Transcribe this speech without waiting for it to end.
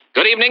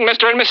Good evening,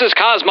 Mr. and Mrs.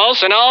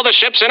 Cosmos and all the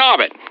ships in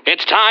orbit.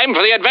 It's time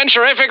for the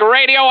Adventurific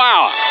Radio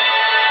Hour.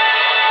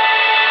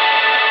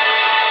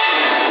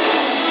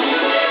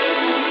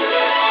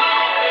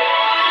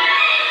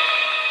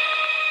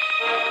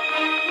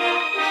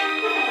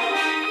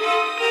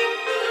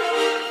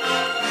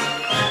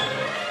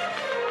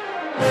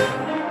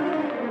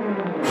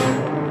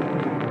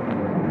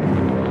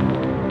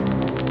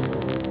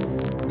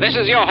 This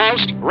is your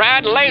host,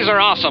 Rad Laser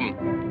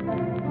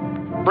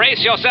Awesome.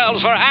 Brace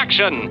yourselves for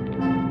action.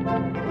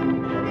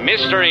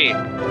 Mystery.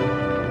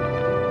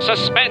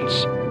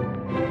 Suspense.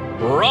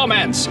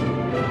 Romance.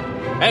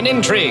 And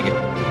intrigue.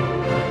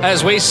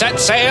 As we set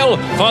sail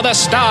for the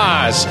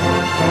stars.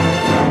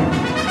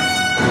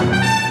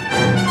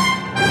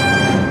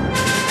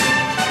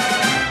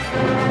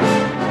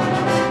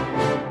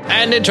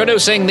 And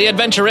introducing the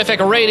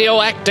Adventurific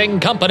Radio Acting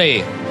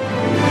Company.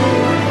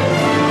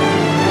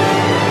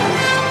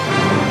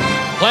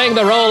 Playing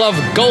the role of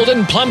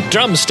Golden Plump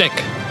Drumstick,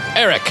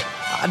 Eric.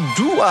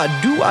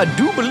 I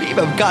do believe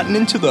I've gotten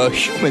into the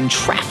human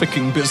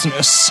trafficking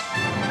business.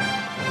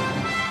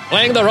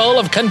 Playing the role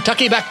of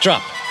Kentucky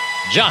Backdrop,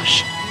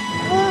 Josh.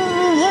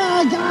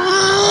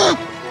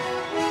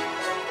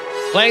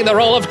 Playing the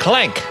role of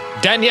Clank,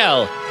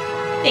 Danielle.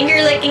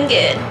 Finger licking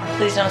good.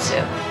 Please don't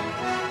sue.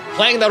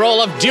 Playing the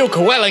role of Duke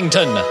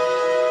Wellington,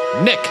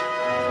 Nick.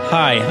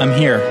 Hi, I'm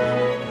here.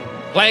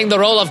 Playing the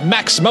role of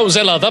Max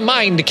Mozilla, the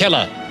Mind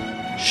Killer,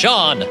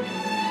 Sean.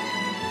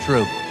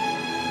 True.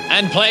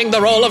 And playing the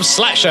role of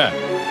Slasher,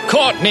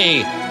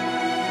 Courtney.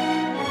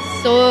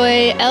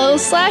 Soy El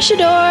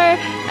Slashador.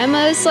 I'm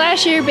a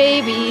slasher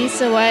baby,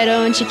 so why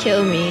don't you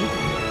kill me?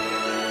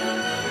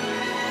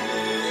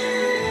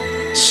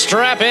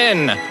 Strap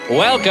in.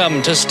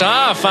 Welcome to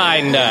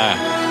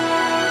Starfinder.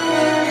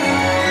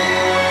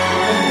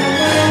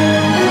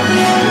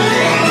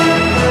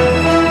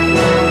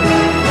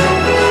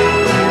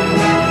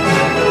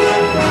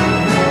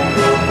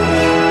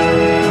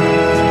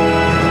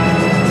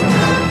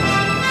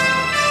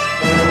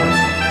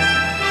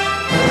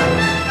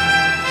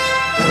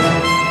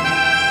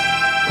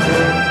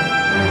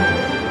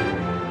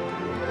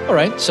 All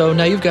right, so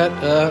now you've got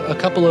a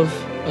couple of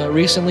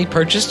recently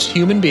purchased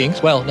human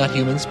beings. Well, not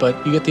humans,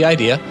 but you get the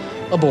idea.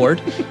 Aboard,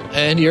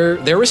 and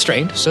they're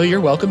restrained, so you're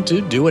welcome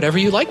to do whatever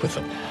you like with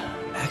them.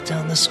 Back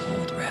down this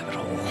old rabbit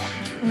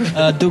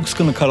hole. Duke's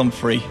gonna cut him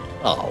free.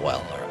 Oh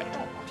well, all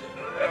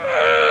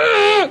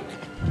right.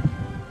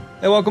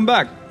 Hey, welcome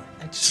back.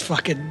 I just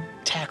fucking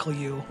tackle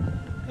you.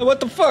 Hey, what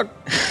the fuck?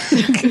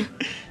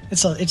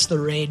 It's the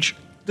rage.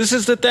 This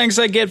is the thanks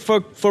I get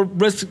for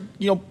risk,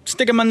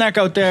 sticking my neck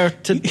out there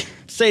to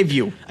save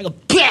you. I go,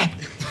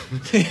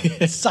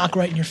 BAH! Sock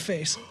right in your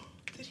face.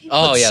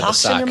 Oh yeah, the socks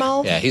sock. in your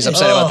mouth? Yeah, he's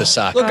upset about the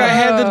sock. Look, I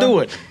had to do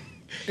it.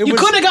 You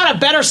couldn't have got a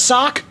better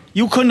sock?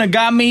 You couldn't have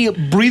got me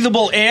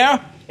breathable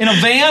air in a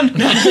van?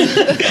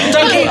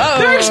 Tucky,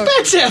 they're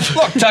expensive.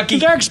 Look, Tucky.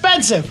 They're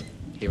expensive.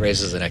 He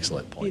raises an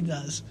excellent He point.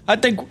 does. I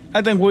think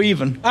we're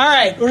even. All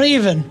right, we're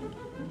even.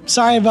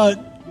 Sorry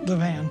about the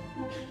van.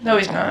 No,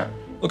 he's not.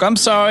 Look, I'm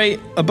sorry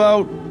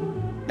about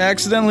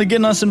accidentally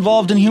getting us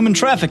involved in human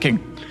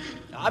trafficking.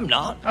 I'm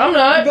not. I'm You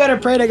not. better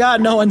pray to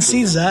God no one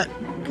sees that,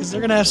 because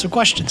they're going to have some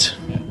questions.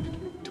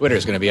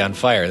 Twitter's going to be on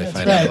fire. They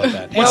find right. out about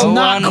that. It's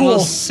not cool. We'll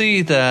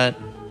see that.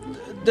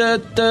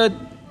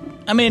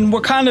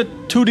 We're kind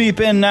of too deep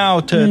in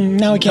now to,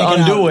 now we can't to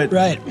get undo out. it.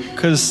 Right.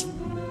 Because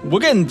we're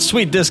getting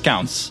sweet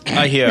discounts,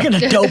 I hear. We're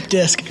going to dope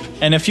disc.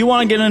 And if you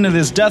want to get into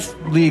this Death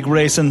League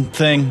racing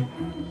thing,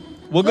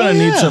 we're going to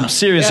need some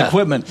serious Yeah.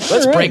 equipment.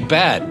 Let's Right. break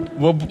bad.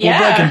 We're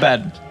breaking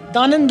bad.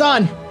 Done and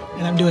done.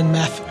 And I'm doing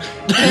meth.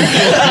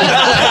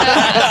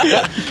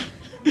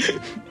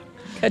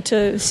 Cut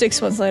to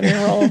 6 months later.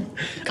 Roll.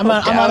 I'm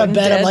on a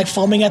bed. I'm like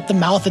foaming at the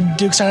mouth, and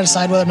Duke's trying to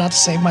decide whether or not to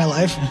save my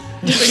life.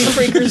 Pretty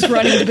freakers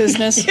running the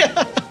business.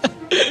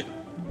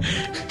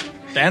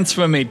 Dance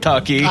for me,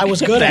 Tucky. I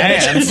was good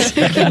at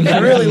it. I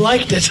really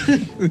liked it.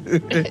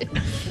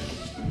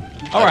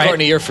 All right.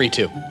 Courtney, you're free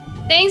too.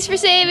 Thanks for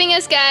saving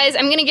us, guys.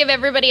 I'm gonna give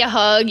everybody a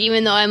hug,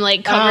 even though I'm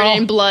like covered Ow.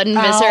 in blood and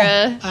Ow.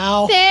 viscera.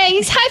 Ow.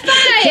 Thanks.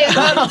 High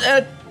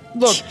five.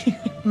 Look,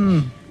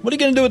 what are you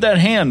going to do with that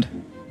hand?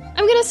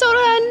 I'm gonna soda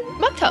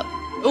on Mucktup.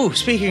 Oh,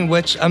 speaking of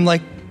which, I'm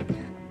like,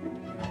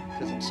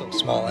 because I'm so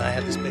small and I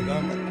have this big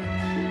arm. Like,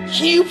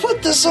 can you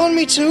put this on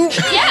me too?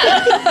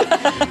 Yeah.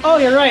 Oh,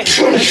 you're right.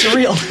 That's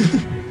real.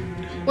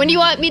 When do you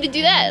want me to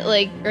do that?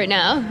 Like right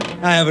now?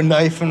 I have a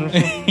knife and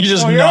You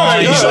just You're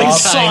like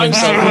sawing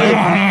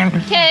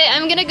Okay,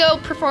 I'm gonna go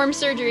perform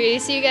surgery.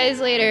 See you guys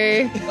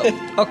later. Did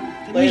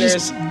we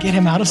just get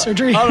him out of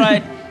surgery? All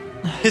right.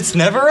 it's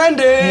never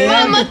ending.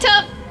 Come on,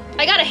 Mucktup.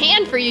 I got a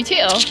hand for you too.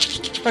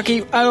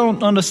 Tucky, I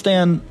don't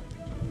understand.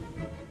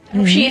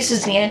 She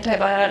uses the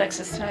antibiotics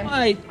this time.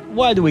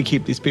 Why do we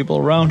keep these people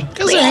around?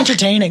 Because they're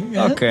entertaining.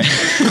 Okay.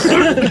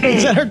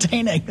 It's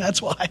entertaining.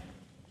 That's why.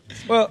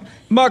 Well,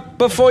 Mark,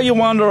 before you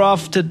wander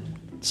off to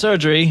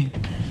surgery,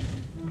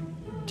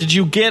 did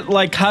you get,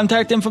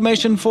 contact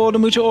information for the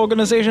mutual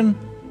organization?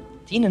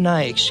 Dean and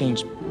I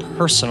exchanged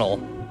personal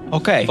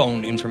Okay.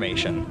 phone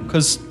information.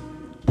 Because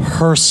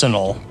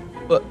Personal.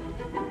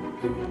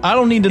 I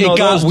don't need to know It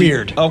got those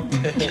weird. Oh,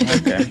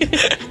 okay.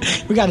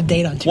 We got a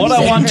date on Tuesday. What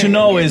I want to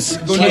know is...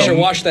 Slasher,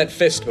 wash that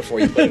fist before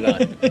you put it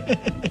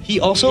on. He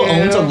also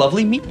owns a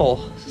lovely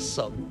meatball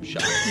sub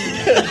shop.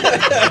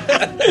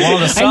 I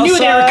knew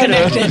they were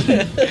connected.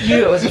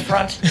 Knew it was a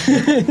front.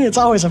 It's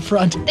always a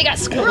front. They got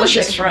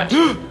Delicious squirrels.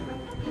 front.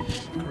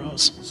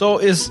 Gross. So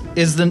is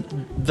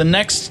the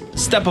next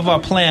step of our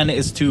plan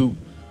is to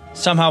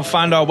somehow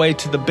find our way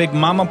to the Big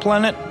Mama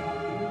planet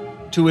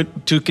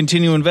to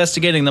continue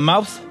investigating the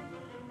mouth?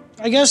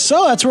 I guess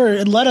so. That's where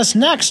it led us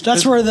next.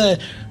 That's where the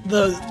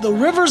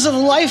rivers of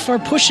life are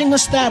pushing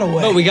us that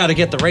away. But we got to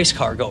get the race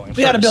car going.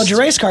 We got to build your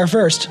race car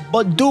first.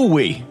 But do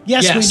we?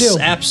 Yes, we do.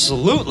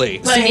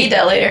 Absolutely. I need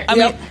that later.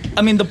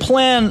 I mean the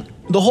plan,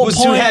 the whole Was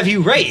point to have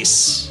you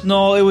race.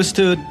 No, it was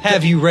to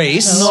Have you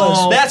race?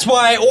 No. That's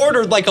why I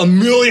ordered like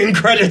 1,000,000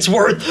 credits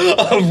worth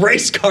of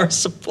race car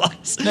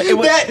supplies.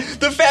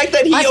 The fact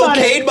that he I thought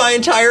okayed my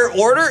entire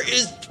order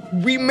is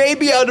we may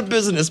be out of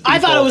business. People. I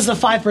thought it was the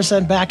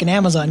 5% back in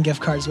Amazon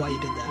gift cards why you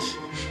did that.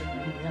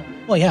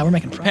 Well, yeah, we're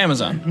making profit.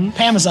 Amazon.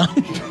 Amazon.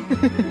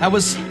 I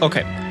was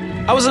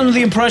under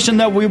the impression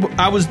that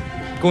I was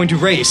going to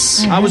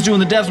race. I was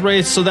doing the death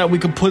race so that we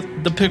could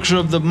put the picture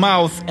of the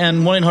mouth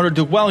and 1-800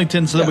 Duke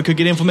Wellington so that we could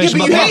get Yeah, information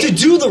but about you the have mouth.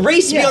 to do the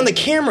race to be Yeah. on the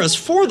cameras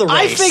for the race.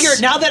 I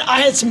figured, now that I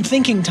had some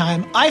thinking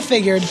time, I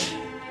figured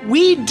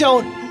we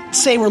don't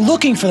say we're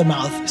looking for the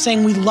mouth,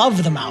 saying we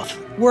love the mouth.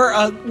 We're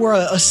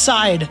a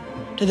side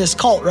to this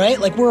cult, right?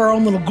 Like we're our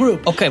own little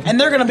group. Okay. And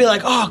they're gonna be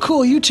like, oh,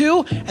 cool, you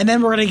too? And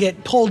then we're gonna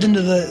get pulled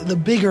into the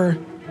bigger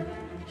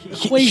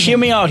equation. Hear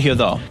me out here,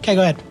 though. Okay,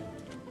 go ahead.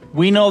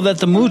 We know that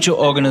the Mucho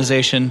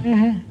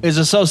organization is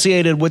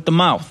associated with the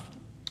mouth.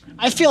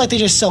 I feel like they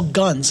just sell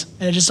guns,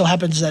 and it just so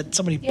happens that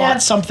somebody Yeah.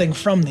 bought something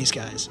from these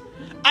guys.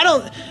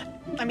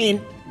 I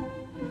mean,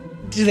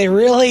 do they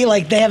really,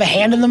 like, they have a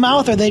hand in the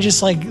mouth, or are they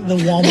just like the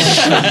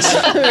Walmart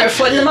guns? Or a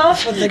foot in the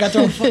mouth? They got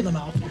their own foot in the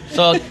mouth.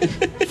 So,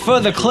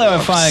 further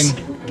clarifying,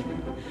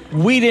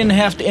 we didn't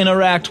have to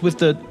interact with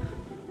the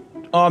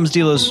arms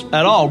dealers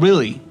at all,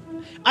 really.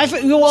 Well, It's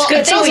a good it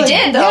thing sounds we like,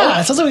 did, though.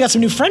 Yeah, it sounds like we got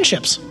some new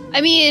friendships. I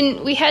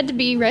mean, we had to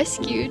be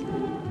rescued.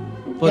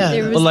 But, Yeah.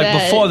 There was but like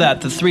that. before that,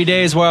 the 3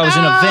 days where I was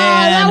in a Ah,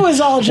 van, that was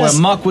all just-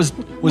 where Muck was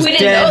We didn't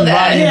dead know and that.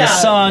 rotting in the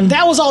Yeah, sun.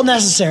 that was all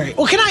necessary.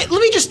 Well,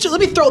 let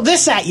me throw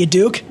this at you,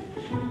 Duke.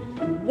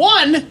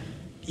 One,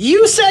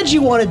 you said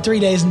you wanted 3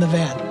 days in the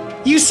van.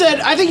 You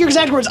said, I think your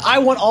exact words, I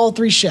want all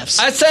 3 shifts.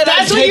 I said I'd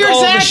That's what take your all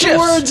the exact shifts.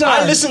 words are.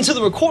 I listened to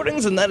the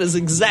recordings, and that is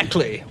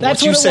exactly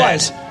That's what you it said.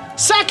 was.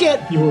 Second,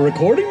 You were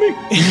recording me?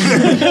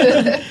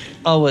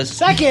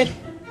 Second,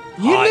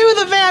 you knew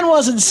the van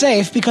wasn't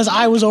safe because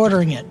I was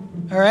ordering it.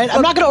 All right?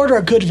 I'm not going to order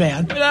a good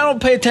van. I mean, I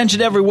don't pay attention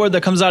to every word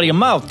that comes out of your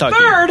mouth, Tucky.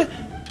 Third,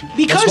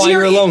 because That's why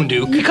you're alone,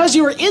 Duke. Because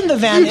you were in the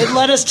van, it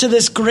led us to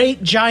this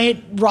great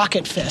giant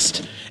rocket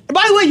fist. And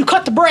by the way, you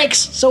cut the brakes,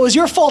 so it was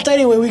your fault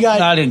anyway. We got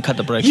I didn't cut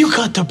the brakes. you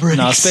cut the brakes.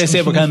 No, Space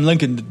Abraham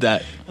Lincoln did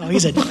that. Oh,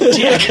 he's a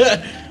dick.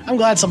 I'm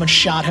glad someone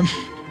shot him.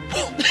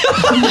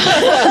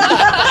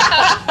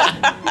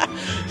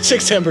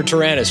 Six-tempered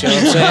Tyrannus, you know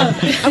what I'm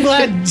saying? I'm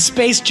glad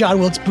Space John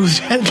Wilkes Booth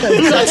had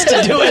the guts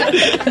to do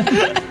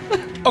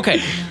it. Okay,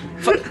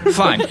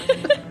 fine.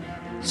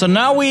 So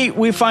now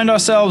we find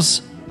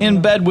ourselves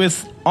in bed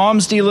with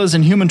arms dealers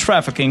and human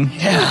trafficking.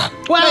 Yeah.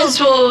 Might Well, as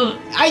well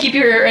keep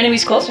your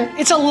enemies closer.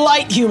 it's a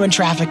light human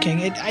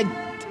trafficking.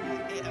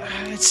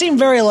 It seemed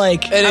very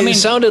like. And it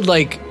sounded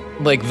like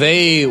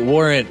they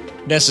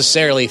weren't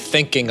necessarily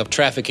thinking of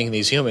trafficking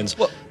these humans.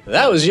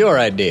 That was your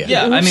idea.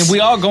 Yeah, I mean, we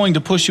are going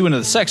to push you into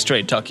the sex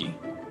trade, Tucky.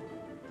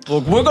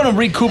 Well, we're going to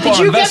recoup our Did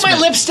you get investment.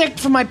 my lipstick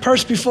from my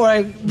purse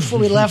before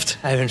we left?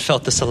 I haven't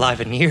felt this alive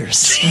in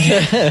years.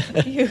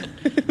 You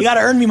got to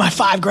earn me my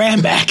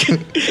 $5,000 back.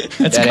 It's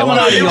Daddy, coming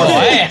I out of your want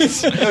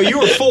ass. No, you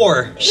were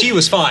 4. She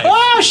was 5.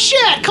 Oh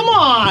shit! Come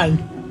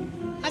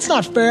on, that's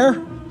not fair.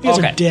 You guys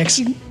Okay. are dicks.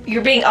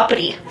 You're being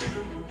uppity.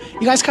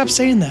 You guys kept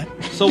saying that.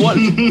 So what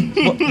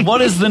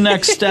is the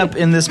next step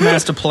in this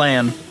master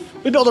plan?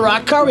 We build a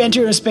rocket car, we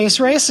enter a space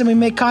race, and we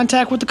make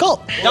contact with the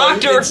cult.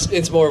 Doctor!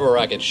 It's more of a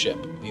rocket ship.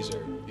 These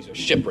are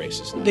ship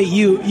races. That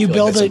you like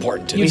build that's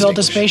important to you me. build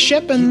a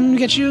spaceship and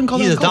get you and call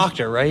He's them a the cult.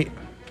 doctor, right?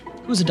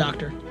 Who's a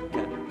doctor?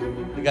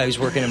 The guy who's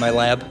working in my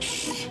lab.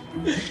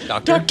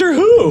 Doctor? Doctor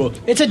Who?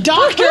 It's a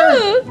doctor.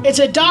 It's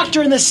a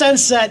doctor in the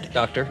sense that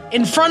Doctor.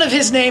 in front of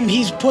his name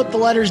he's put the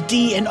letters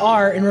D and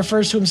R and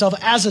refers to himself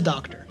as a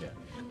doctor.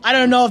 I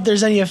don't know if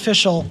there's any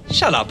official.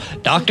 Shut up.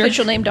 Doctor?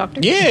 Official name, doctor.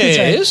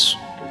 Yes.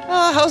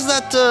 How's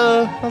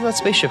that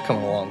spaceship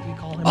coming along?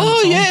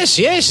 Oh, yes,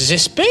 the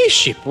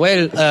spaceship.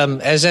 Well,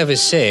 as I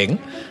was saying,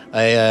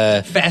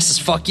 Fast as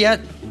fuck yet?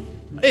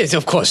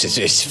 of course,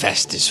 it's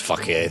fast as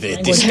fuck.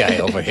 This guy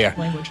over here.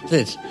 Language.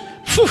 It's-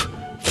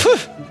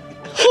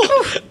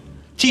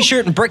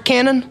 T-shirt and brick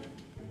cannon?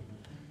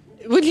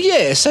 Well,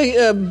 yes,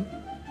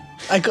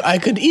 I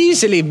could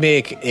easily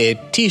make a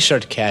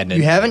T-shirt cannon.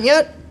 You haven't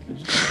yet?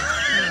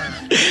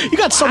 You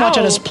got so much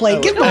on his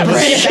plate. Give him a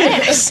break.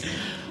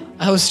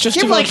 I was just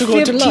Give about like to go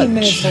to 15 lunch.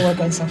 minutes to work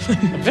on something.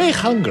 I'm very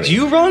hungry. Do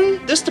you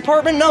run this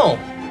department? No.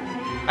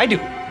 I do.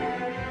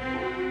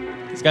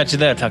 He's got you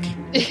there, Tucky.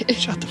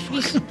 Shut the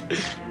fuck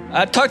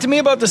up. Talk to me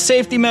about the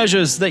safety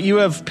measures that you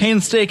have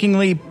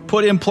painstakingly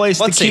put in place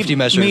What to keep safety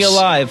measures? me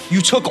alive.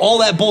 You took all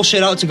that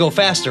bullshit out to go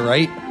faster,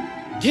 right?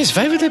 Yes,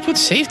 why would they put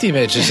safety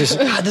measures?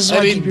 God, this is why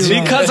I keep you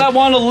around. Because I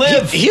want to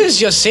live. Here's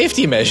your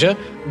safety measure.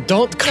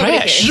 Don't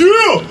crash.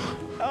 cares.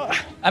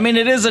 I mean,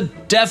 it is a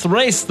death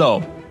race,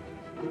 though.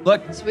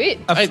 Look, Sweet.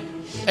 I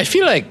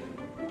feel like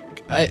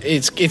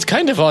it's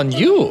kind of on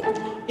you.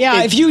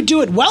 Yeah, if you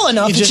do it well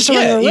enough, it's just a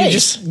regular you race.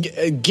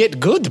 just get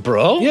good,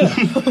 bro. Yeah.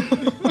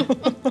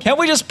 can't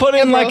we just put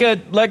in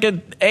like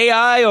an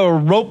AI or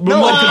remote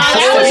control?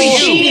 that would be Oh.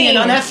 cheating and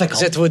unethical.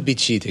 That would be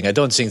cheating. I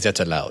don't think that's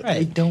allowed.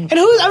 Right. And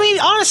who? I mean,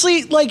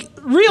 honestly, like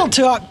real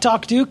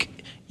talk, Duke.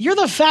 You're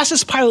the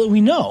fastest pilot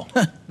we know,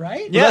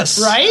 right?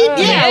 Yes. Right?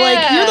 Yeah,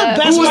 like you're the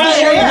best Who was pilot.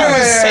 that ever. guy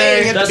was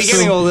saying at the That's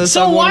beginning true. of all this?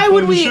 So why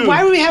would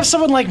we have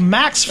someone like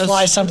Max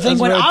fly something that's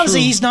when very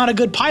obviously true. he's not a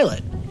good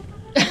pilot?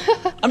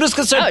 I'm just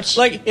concerned. Ouch.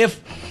 Like, if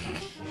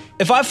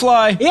I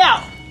fly,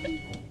 Yeah.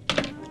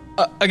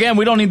 again,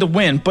 we don't need to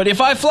win, but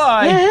if I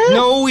fly,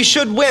 No, we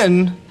should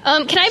win.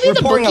 Can I be We're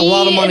the pouring a bookie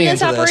lot of money in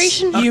this into this.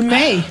 operation? You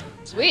may.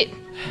 Sweet.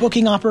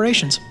 Booking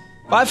operations.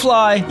 if I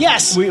fly,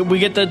 Yes. we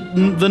get the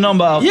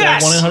number out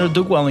Yes. there, 1-800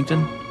 Duke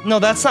Wellington. No,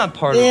 that's not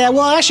part of it. Yeah,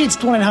 well, actually, it's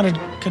 1-800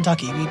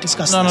 Kentucky. We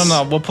discussed No, this.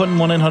 we're putting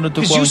 1-800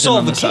 Duke Because Wellington you solved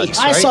on the the side. case,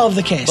 I right? solved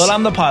the case. But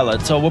I'm the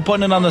pilot, so we're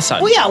putting it on the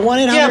side. well, yeah,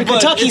 1-800 Yeah, but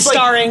Kentucky it's like-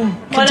 starring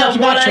Kentucky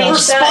one Metro. on We're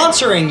each side.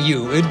 sponsoring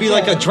you. It'd be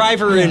like a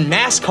driver in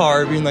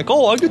NASCAR being like,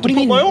 "Oh, I get to do you put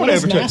mean, my own what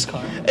is advertising."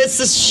 NASCAR? It's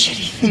this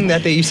shitty thing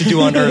that they used to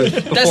do on Earth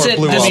before That's it it.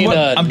 blew This is up.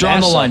 what- I'm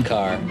drawing the NASA line.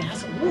 Car.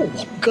 Ooh,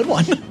 good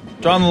one.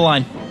 Drawing the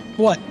line.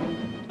 What?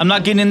 I'm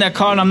not getting in that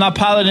car and I'm not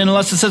piloting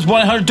unless it says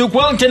 1-800 Duke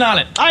Wellington on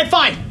it. All right,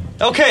 fine.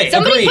 Okay,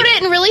 Somebody agreed. put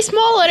it in really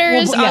small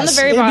letters Well, on yes, the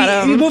very it'd be-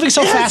 bottom. You're moving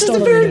so Yeah, fast. it's at the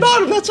don't very read it.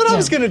 bottom. That's what I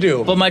was gonna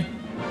do. But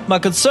my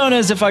concern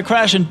is if I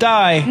crash and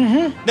die,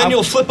 Then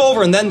you'll flip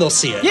over and then they'll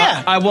see it.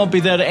 Yeah, I won't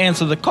be there to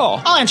answer the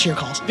call. I'll answer your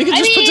calls. You can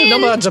just put the mean-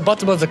 number at the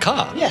bottom of the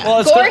car. Yeah.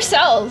 Well, Gore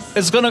cells.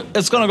 it's gonna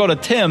go to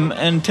Tim,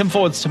 and Tim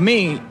forwards to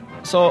me.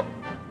 So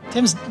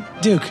Tim's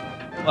Duke.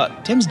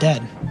 what? Tim's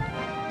dead.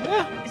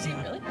 Yeah. Is he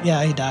really?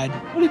 Yeah, he died.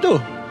 What do you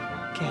do?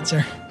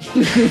 Cancer.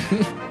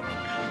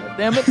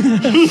 Damn it!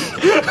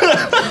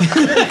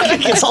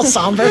 It's all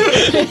somber.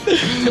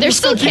 There's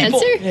still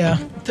cancer? Yeah.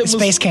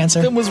 Space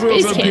cancer. Tim was real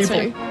Space good cancer.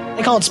 people.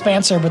 They call it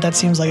Spancer, but that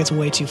seems like it's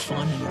way too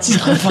fun. And it's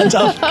not fun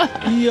stuff.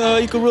 Yeah,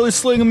 you could really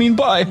sling a mean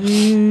pie.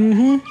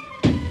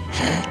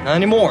 Not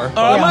anymore.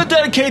 I'm gonna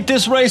dedicate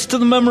this race to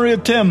the memory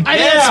of Tim. I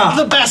think Yeah. that's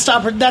the best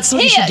opportunity. That's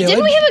what you Hey, should do.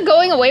 didn't we have a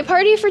going away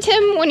party for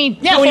Tim when he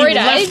yeah, before when he he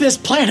died? left this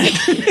planet.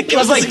 It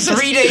was like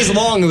 3 days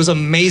long. It was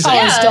amazing. Oh,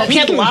 it was Yeah. dope. He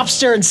had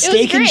lobster and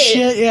steak and great.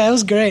 shit. Yeah, it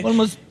was great. When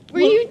was Were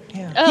you?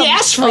 Yeah. He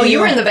asked for Oh, you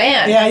were in the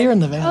van. Yeah, you're in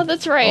the van. Oh,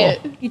 that's right.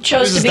 You It chose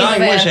was to his be in the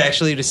dying wish van.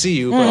 actually to see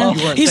you, but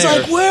you weren't He's there.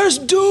 like, "Where's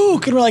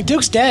Duke?" And we're like,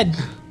 "Duke's dead.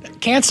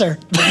 Cancer."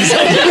 He's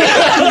like,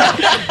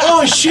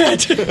 oh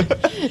shit.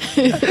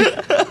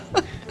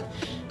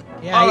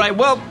 Yeah, all right.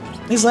 Well,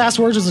 his last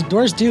words was,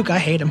 "Where's Duke? I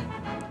hate him."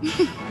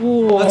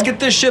 let's get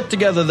this ship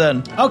together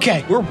then.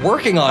 Okay. We're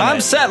working on I'm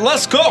it. set.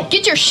 Let's go.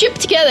 Get your ship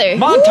together.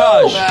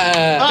 Montage.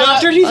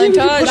 Doctor, do you think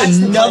we could put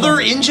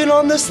Another engine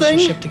on this thing?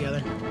 ship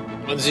together?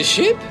 On the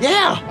ship?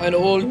 Yeah. An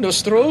old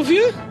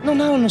Nostrovia? No,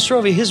 not on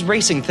Nostrovia. His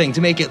racing thing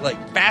to make it like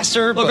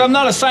faster. Look, but- I'm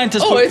not a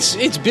scientist. Oh, but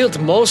it's built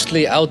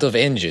mostly out of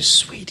engines.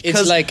 Sweet. It's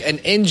 'cause- like an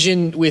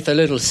engine with a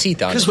little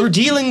seat on it. Because we're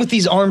dealing with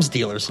these arms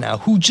dealers now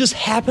who just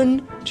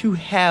happen to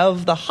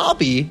have the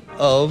hobby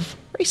of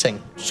racing.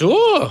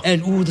 Sure.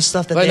 And the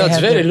stuff that Why they not? It's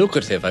have very there.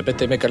 lucrative. I bet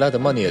they make a lot of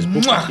money as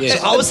bookers. Mwah.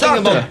 Yes. So I was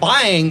thinking Doctor. about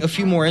buying a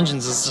few more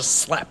engines as just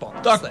slap on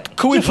this thing.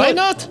 Could we Yeah, why put,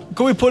 not?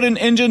 Could we put an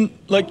engine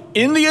like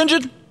in the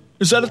engine?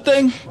 Is that a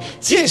thing?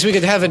 Yes, we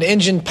could have an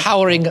engine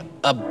powering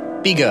a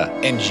bigger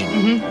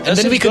engine. And then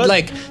seems we could good.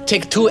 like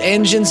take two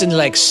engines and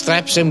like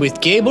strap them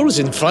with cables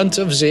in front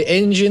of the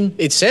engine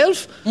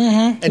itself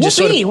and just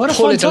sort Whoopee, of what a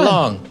pull fun it time.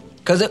 along.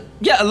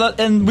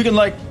 And we can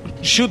like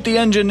shoot the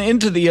engine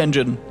into the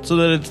engine so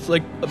that it's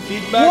like a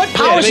feedback. What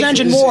powers make an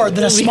engine this- more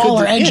than a we could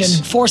smaller do- engine, yes.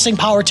 forcing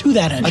power to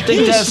that engine?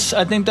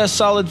 I think that's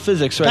solid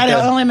physics right that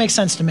there. only makes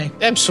sense to me.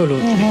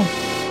 Absolutely.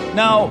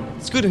 Now,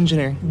 It's good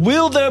engineering.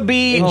 will there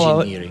be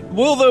Engineering.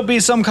 Will there be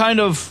some kind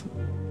of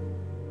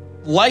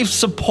life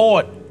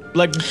support?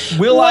 Like,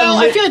 will Well,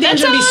 I I? feel like the That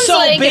engine would be sounds so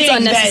like big it's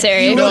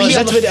unnecessary. that you No, really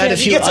that have would to add a fit-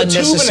 few gets a tube and a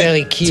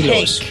unnecessary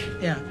kilos. tank.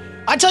 Yeah.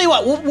 I tell you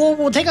what,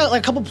 we'll take out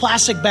like a couple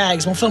plastic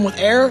bags. We'll fill them with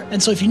air,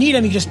 and so if you need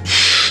them, you just.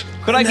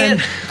 Could I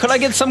and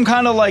get some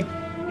kind of like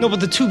No, but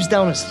the tube's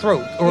down his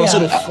throat, or else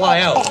Yeah. it'll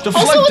fly out. Also,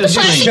 deflect with the this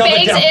plastic thing? Shove it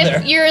bags, down if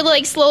there. you're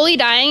like slowly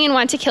dying and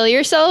want to kill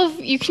yourself,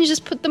 you can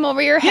just put them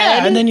over your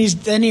head. Yeah, and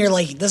then you're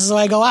like, this is how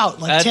I go out,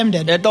 like That- Tim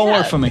did. That don't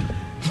work for me.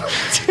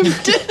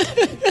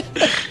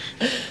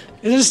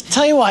 Just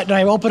tell you what, and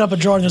I open up a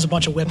drawer and there's a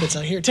bunch of whippets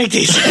out here. Take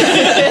these.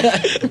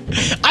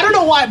 I don't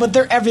know why, but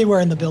they're everywhere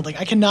in the building.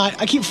 I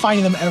keep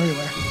finding them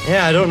everywhere.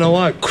 Yeah, I don't know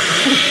why.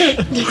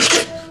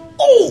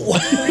 Oh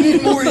We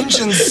need more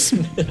engines.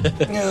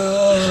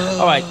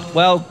 All right,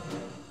 well,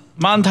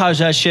 montage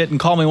that shit and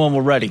call me when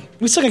we're ready.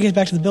 We still gotta get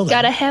back to the building.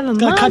 Gotta have a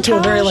Gotta cut to a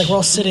montage. very, like, we're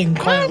all sitting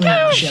quietly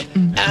on the ship.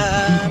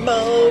 I'm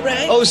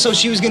alright. Oh, so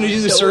she was going to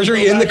do the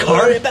surgery in the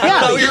car? I Yeah.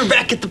 thought we were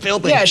back at the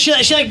building. Yeah, she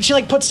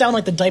puts down,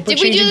 like, the diaper Did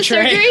we do changing the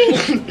tray.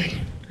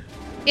 surgery?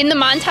 In the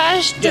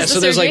montage? Yeah, Does so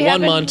the there's like surgery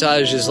one happen?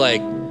 montage is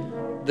like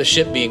the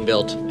ship being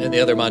built, and the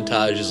other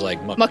montage is like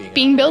Muck, Muck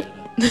being built?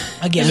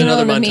 Again. And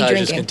another Another one with me montage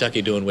is drinking.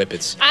 Kentucky doing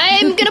whippets.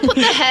 I'm gonna put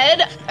the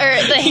head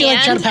or the He, like,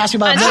 hand tried to pass me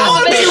by on the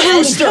top hand. of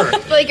his head,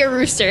 Rooster. like a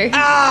rooster.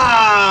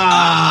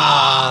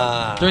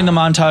 During the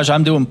montage,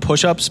 I'm doing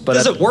push-ups, but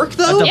Does at, it work,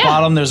 though? at the Yeah.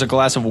 bottom, there's a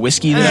glass of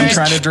whiskey that I'm Alright.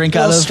 trying to drink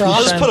Little out of. straw.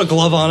 I'll just put a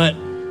glove on it.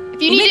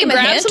 If you need make to him a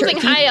grab hand something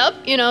turkey. high up,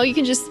 you know, you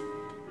can just.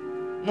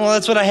 Well,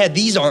 that's what I had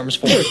these arms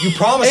for. You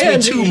promised me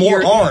 2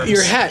 more arms.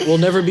 Your hat will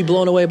never be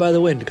blown away by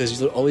the wind because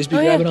you'll always be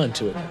grabbing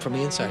onto it from the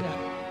inside.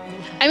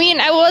 I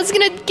mean, I was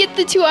gonna get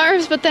the 2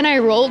 arms, but then I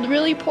rolled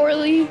really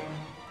poorly.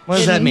 What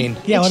does that mean?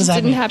 Yeah, what does just that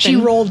didn't mean?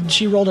 happen.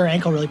 She rolled her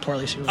ankle really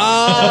poorly.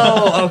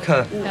 Oh,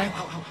 okay.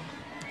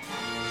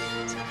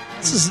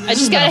 I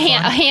just got a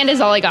hand. A hand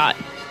is all I got.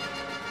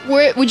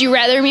 Where would you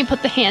rather me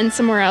put the hand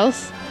somewhere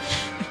else?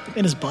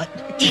 in his butt.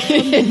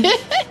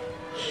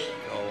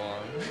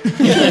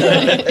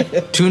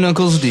 2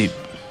 knuckles deep.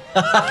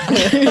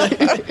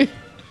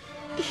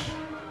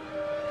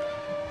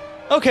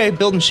 Okay,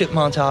 building ship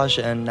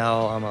montage, and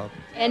now I'm up.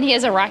 And he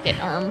has a rocket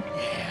arm.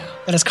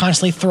 That is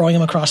constantly throwing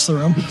him across the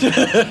room.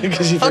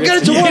 I'll get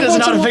it to He work. doesn't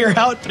know how to figure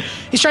out.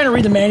 He's trying to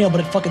read the manual,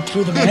 but it fucking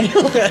threw the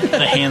manual.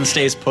 The hand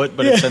stays put,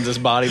 but it sends his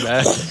body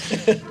back.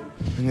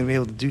 I'm gonna be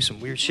able to do some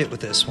weird shit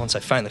with this once I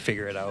finally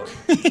figure it out.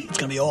 It's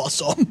gonna be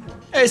awesome.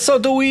 Hey, so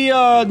do we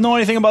know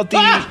anything about the...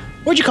 Ah!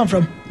 Where'd you come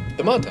from?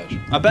 The montage.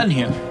 I've been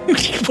here.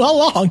 How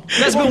long? You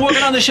guys been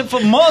working on the ship for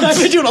I've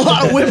months. been doing a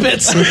lot of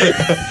whippets.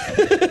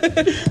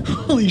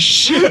 Holy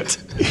shit!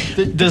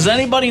 Does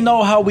anybody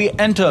know how we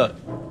enter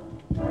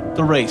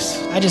the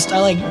race?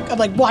 I'm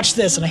like, watch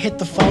this, and I hit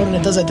the phone, and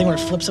it does that thing where it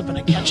flips up, and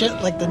I catch it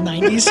like the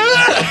 '90s.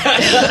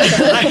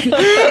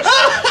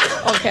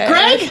 Okay.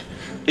 Greg,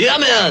 Yeah,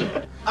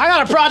 man. I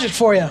got a project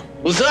for you.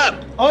 What's up?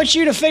 I want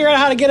you to figure out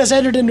how to get us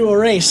entered into a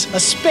race, a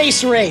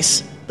space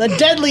race, the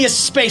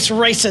deadliest space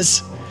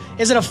races.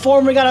 Is it a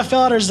form we gotta fill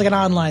out, or is it like an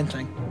online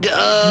thing?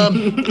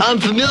 I'm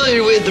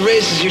familiar with the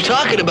races you're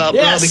talking about,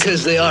 Yes. bro,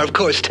 because they are, of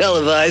course,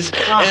 televised.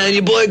 And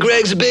your boy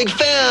Greg's a big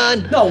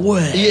fan. No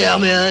way. Yeah,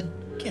 man.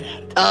 Get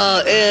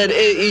out of it.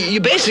 And you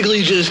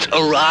basically just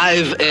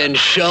arrive and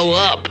show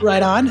up.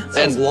 Right on.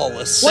 Sounds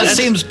lawless. That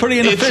seems pretty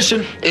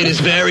inefficient. It is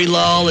very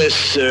lawless,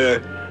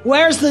 sir.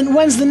 When's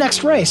the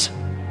next race?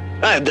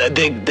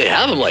 They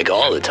have them like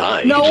all the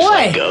time. No you just,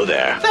 way. Like, go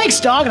there. Thanks,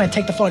 dog. And I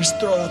take the phone and just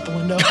throw it out the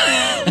window.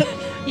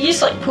 You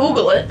just like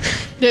Poogle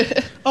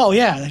it. Oh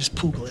yeah, I just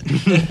poogle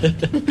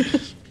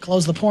it.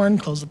 Close the porn.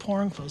 Close the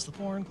porn. Close the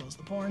porn. Close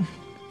the porn.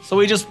 So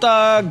we just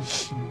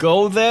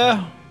go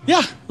there?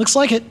 Yeah, looks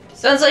like it.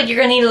 Sounds like you're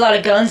gonna need a lot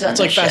of guns on It's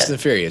like this Fast ship. and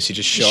the Furious. You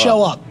just show,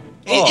 Show up.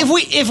 Oh.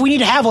 If we need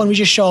to have one, we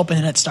just show up and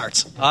then it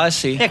starts. I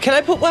see. Yeah, can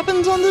I put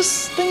weapons on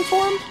this thing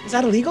for him? Is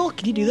that illegal?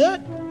 Can you do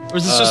that? Or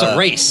is this just a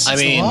race? I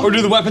mean, law. or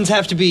do the weapons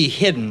have to be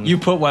hidden? You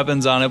put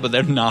weapons on it, but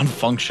they're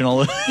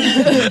non-functional.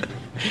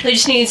 They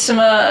just need some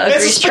it's a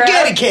grease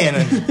spaghetti trap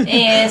cannon.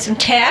 and some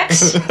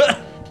tacks.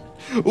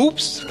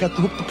 Oops, got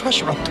to hook the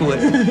pressure up to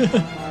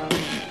it.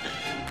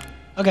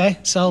 Okay,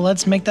 so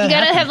let's make that You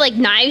gotta happen. have like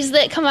knives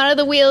that come out of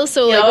the wheels,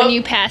 so like Yup. when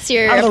you pass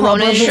your Out of the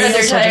rubber opponent, of the Shred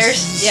their wheels, so it tires.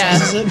 just Yeah.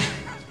 slices it.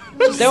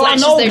 There are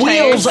Slashes no their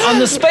wheels tires. on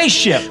the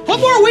spaceship. Put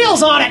more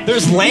wheels on it.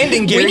 There's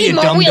landing gear, we need you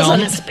more dumb wheels on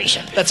dumb. this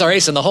spaceship. that's our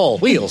ace in the hole.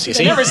 Wheels, you You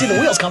see? never see the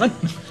wheels coming.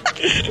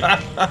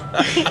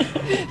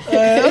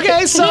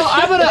 Okay, so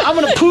I'm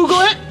gonna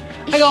poogle it.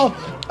 I go.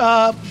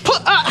 I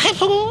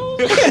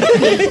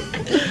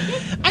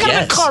got a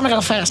Yes. car. I'm gonna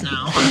go fast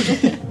now.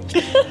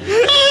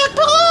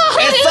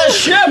 It's a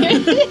ship. How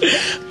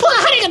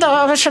do you get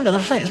the ship to the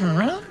face?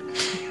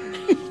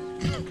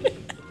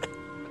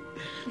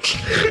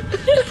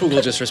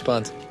 Poogle just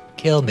responds,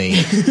 "Kill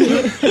me."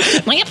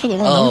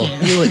 Oh, Oh,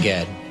 you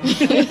again.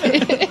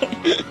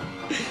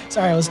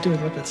 sorry, I was doing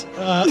whippets.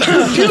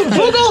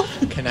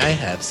 Poogle. Can I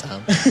have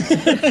some?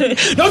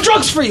 No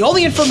drugs for you.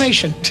 Only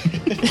information.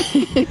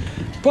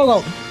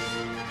 Poogle.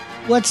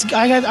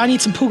 I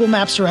need some Poogle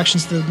maps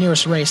directions to the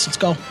nearest race. Let's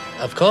go.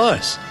 Of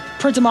course.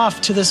 Print them off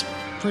to this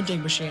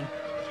printing machine.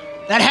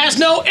 That has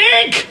no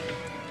ink.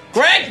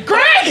 Greg!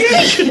 Why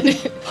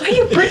are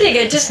you printing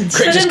it? Just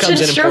Craig send just it to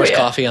comes in and pours Australia.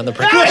 coffee on the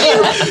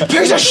printer.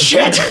 Piece of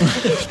shit.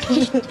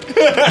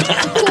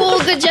 Cool,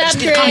 good job,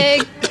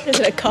 Greg.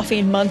 Hasn't had coffee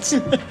in months.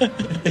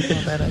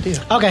 Bad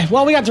idea. Okay,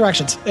 well, we got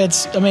directions.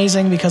 It's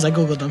amazing because I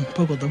Googled them,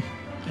 Poogled them.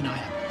 And now I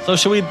have. So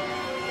should we...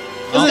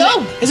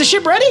 Go. Is the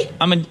ship ready?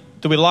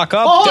 do we lock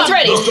up? Oh, It's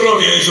ready.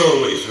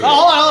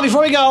 hold on,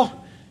 before we go.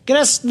 Get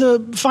us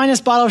the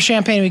finest bottle of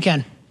champagne we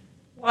can.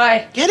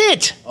 Why? Get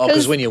it. Oh,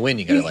 because when you win,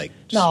 you gotta like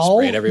just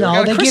spray it everywhere.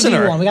 No, they give christen you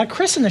her. one. We got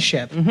Chris in the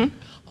ship.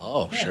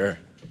 Oh, sure.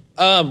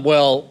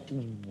 Well,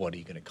 what are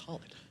you gonna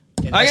call it?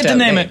 I get to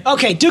name it.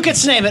 Okay, Duke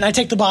gets to name it. And I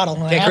take the bottle.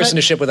 and I Can't have christen it.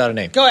 a ship without a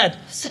name. Go ahead.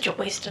 Such a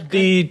waste of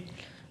The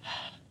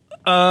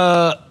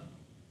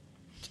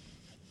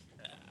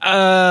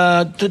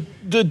It's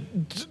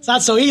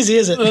not so easy,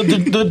 is it?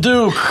 the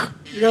Duke.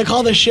 You're gonna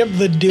call the ship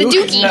the Duke? The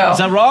Dookie. No. Is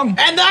that wrong?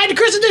 And I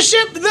christened the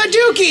ship the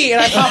Dookie,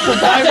 and I pop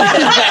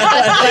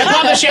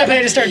the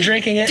champagne and start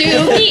drinking it.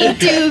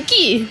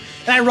 Dookie.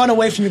 And I run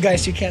away from you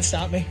guys, so you can't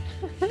stop me.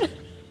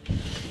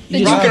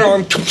 You Rocket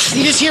arm.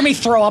 just hear me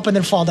throw up and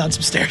then fall down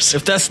some stairs,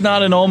 If that's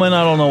not an omen,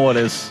 I don't know what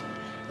is.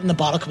 and the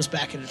bottle comes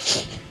back in.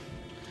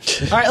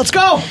 All right, let's go.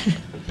 All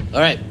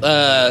right,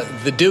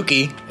 the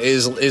Dookie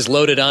is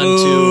loaded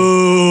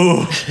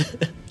onto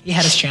He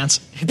had his chance.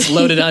 it's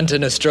loaded onto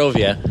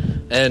Nostrovia,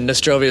 and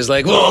Nostrovia is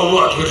like, "Whoa, Oh,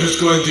 what? We're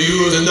just going to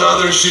use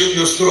another ship.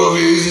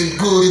 Nostrovia isn't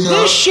good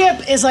enough. This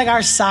ship is like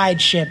our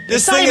side ship.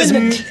 This It's not thing is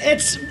even- m-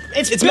 it's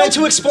It's built meant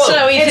to explode.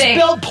 So we It's think.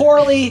 built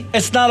poorly.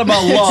 It's not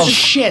about love.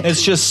 Shit.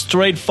 It's just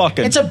straight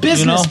fucking. It's a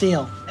business you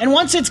know? deal. And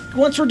once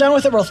we're done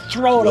with it, we'll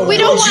throw it away. We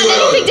don't Don't you want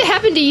ever- anything to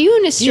happen to you,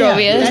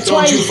 Nostrovia. Yeah, that's Don't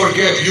why. you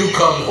forget you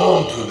come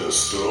home to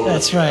Nostrovia.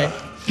 That's right.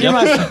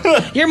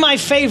 You're my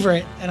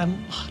favorite, and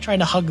I'm trying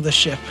to hug the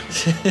ship.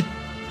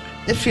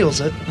 It feels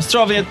it.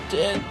 Nostrovia,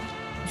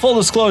 full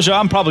disclosure,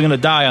 I'm probably going to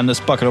die on this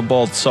bucket of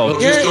bolts, so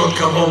Just don't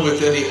come home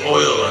with any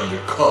oil on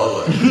your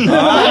collar.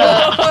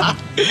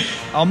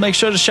 I'll make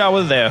sure to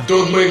shower there.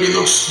 Don't make me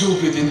look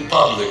stupid in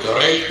public,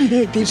 alright?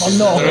 People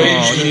know.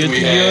 Arrangement we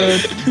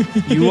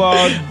have. You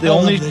are the I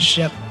only. love this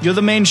ship. You're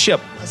the main ship.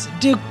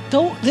 Dude,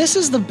 this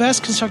is the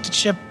best constructed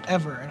ship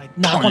ever. And I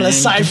knock one of the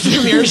side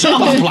mirrors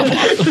off.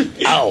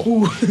 ow!"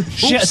 Ooh,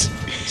 shit.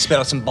 Spit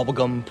out some bubble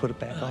gum and put it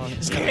back on.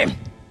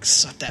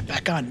 Suck that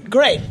back on.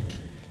 Great.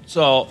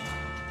 So,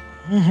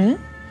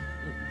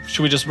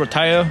 should we just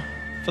retire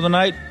for the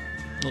night?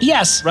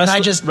 Yes. Rest, and I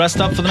just rest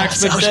up for the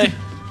next big pass day,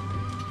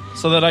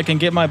 so that I can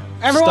get my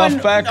everyone.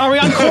 stuff back. Are we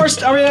on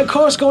course? Are we on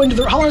course going to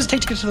the? How long does it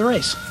take to get to the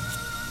race?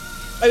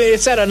 I mean,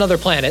 it's at another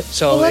planet,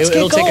 so Well, let's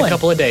it'll get take a going.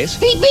 couple of days.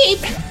 Beep beep.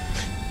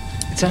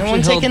 It's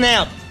Everyone take a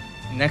nap.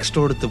 Next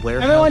door to the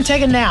warehouse. Everyone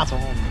take a nap.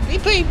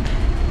 Beep beep.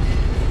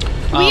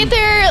 Can we get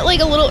there like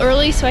a little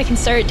early so I can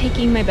start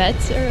taking my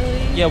bets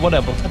early? Yeah,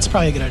 whatever. That's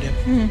probably a good idea.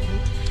 Do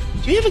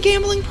you have a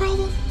gambling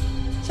problem?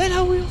 Is that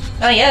how we?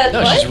 Not yet.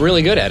 No, What? she's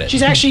really good at it.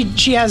 She's actually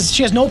she has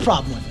no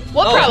problem with it.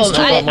 What Oh, problem? it's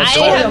no problem I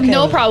whatsoever. have Okay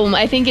no with it. problem.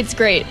 I think it's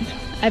great.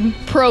 I'm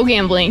pro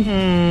gambling.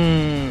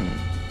 You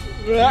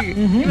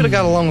would have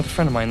got along with a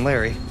friend of mine,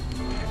 Larry.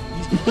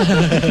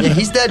 Yeah,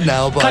 he's dead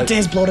now, but Cut to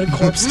his bloated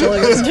corpse still.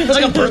 There's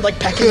like a bird like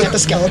pecking at the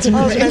skeleton.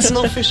 oh, there's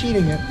no fish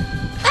eating it.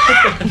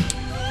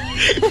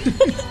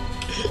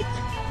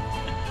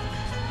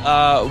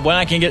 When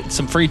I can get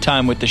some free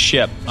time with the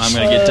ship, I'm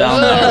going to get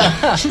down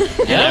there.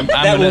 Yeah, I'm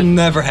That will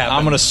never happen.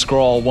 I'm going to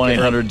scroll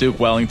 1-800 Duke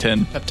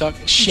Wellington Pep talk.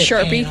 Shit,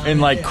 Sharpie. paint on in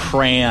it. like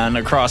crayon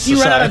across You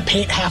the run out side. of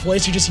paint halfway,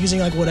 so you're just using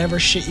like whatever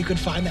shit you could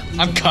find that leaves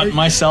I'm a cutting mark.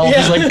 myself.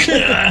 Yeah.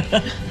 It's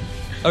like,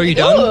 Are you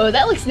done? Ooh,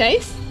 that looks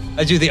nice.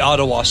 I do the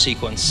auto wash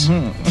sequence.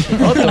 No,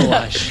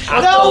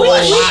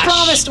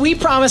 we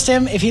promised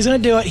him if he's gonna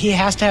do it, he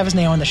has to have his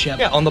name on the ship.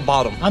 Yeah, on the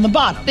bottom. On the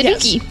bottom. The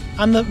yes. dookie.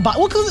 On the bottom.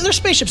 Well, 'cause they're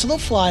spaceships, so they'll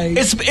fly.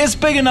 it's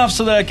big enough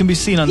so that I can be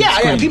seen on the yeah,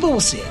 screen. yeah, people will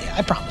see it. Yeah,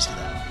 I promised you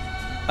that.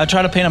 I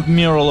try to paint a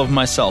mural of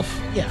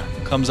myself. Yeah.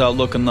 Comes out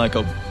looking like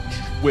a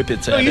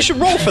whippet's No, at you it. should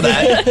roll for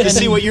that to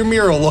see what your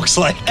mural looks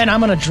like. And I'm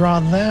gonna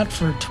draw that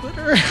for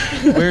Twitter.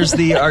 Where's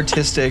the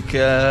artistic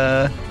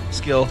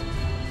skill?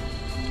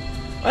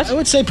 I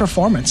would say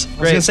performance. I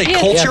was gonna say Yeah,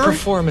 culture.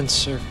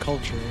 performance or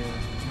culture.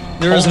 Yeah.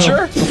 There is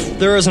no.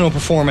 There is no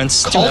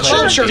performance.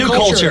 Culture. Do Culture.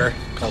 culture.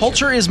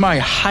 Culture is my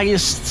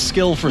highest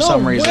skill for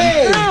some reason.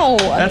 Ow.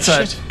 That's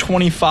a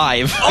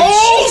 25.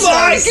 Oh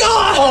my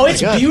god! Oh,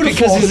 it's beautiful.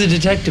 Because he's a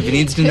detective, he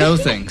needs to know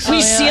things.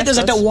 we see it. There's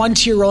like that one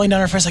tear rolling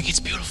down her face. Like it's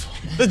beautiful.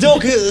 The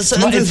dog is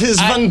his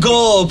Van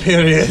Gogh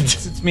period.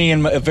 It's me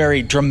in a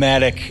very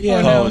dramatic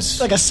Yeah, no, pose.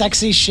 it's like a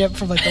sexy ship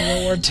from like the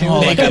World War II. Oh,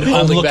 Like, like I'm I'm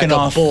holding looking back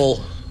off. a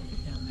bull.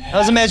 I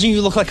was imagining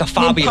you look like a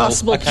Fabio,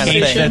 impossible that kind of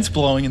Cape thing. that's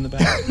blowing in the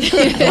back.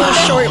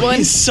 Short one.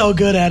 he's so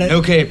good at it.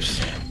 No capes.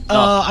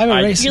 I'm a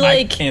racist. You're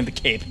like- and the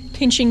cape.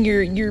 Pinching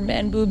your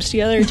man boobs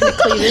together to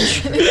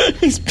cleavage.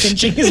 He's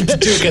pinching his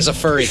Duke as a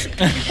furry.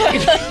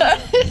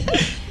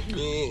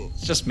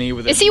 It's just me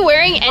with it. Is he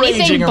wearing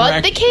anything Raging but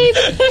erect. the cape?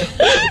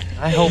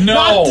 I hope No,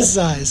 not the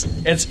size.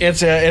 it's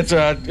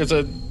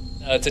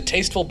a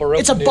tasteful baroque.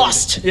 It's a nude.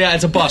 bust. yeah,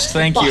 it's a bust.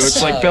 Thank you. Bust.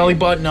 It's like belly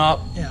button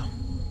up. Yeah.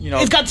 You know,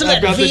 It's got some I've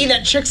of that got V the,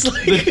 that chicks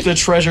like. the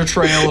treasure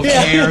trail of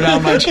hair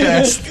down my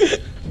chest.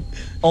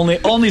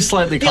 Only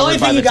slightly The covered only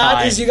by thing the you got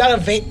tie. is you got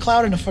a vape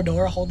cloud and a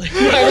fedora holding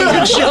your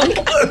chunk.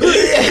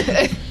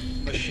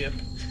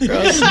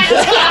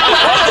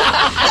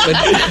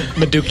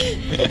 Maduki.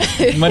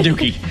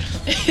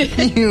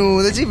 Maduki.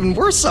 you. That's even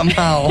worse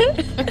somehow.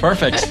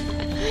 Perfect.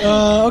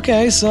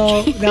 Okay,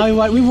 so now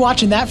we've been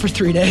watching that for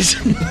 3 days.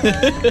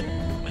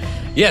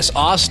 Yes,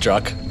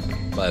 awestruck.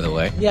 By the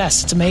way,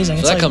 Yes, it's amazing.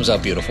 so It's that like, comes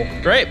out beautiful.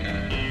 Great.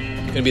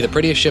 Gonna be the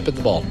prettiest ship at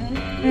the ball.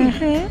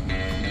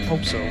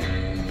 Hope so.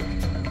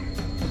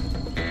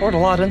 poured a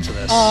lot into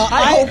this.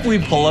 I hope we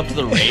pull up to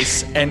the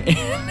race and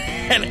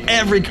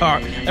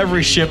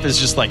every ship is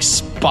just like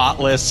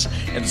spotless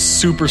and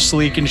super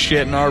sleek and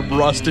shit, and our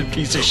rusted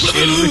piece of shit.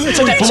 It's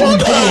like,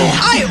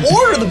 I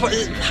ordered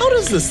the. How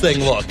does this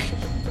thing look?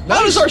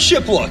 How does our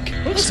ship look?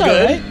 Looks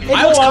good.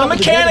 I want a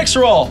mechanics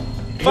roll.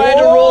 If I had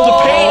to roll to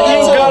paint, you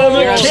got a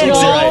mechanics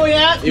absolutely roll. right. Oh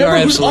yeah. You are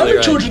absolutely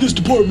right. of this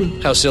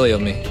department. How silly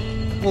of me.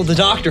 Well, the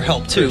doctor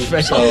helped too.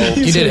 So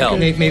He did help.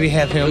 maybe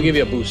have him. He'll give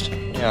you a boost.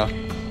 Yeah.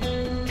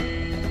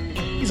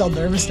 He's all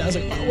nervous now. I was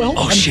like, well.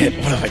 Oh shit!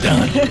 What have I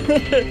done?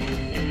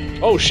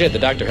 Oh shit, the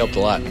doctor helped a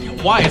lot.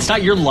 Why? It's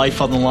not your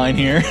life on the line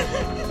here. It's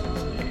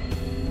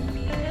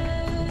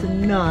a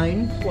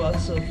 9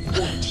 plus a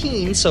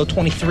 14, so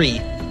 23.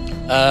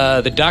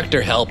 The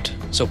doctor helped,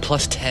 so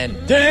plus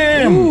 10.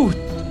 Damn! Ooh,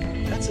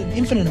 that's an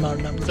infinite amount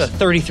of numbers. It's a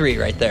 33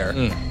 right there.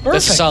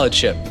 That's a solid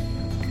ship.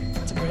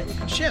 That's a great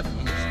looking ship.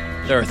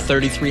 There are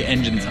 33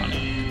 engines on it.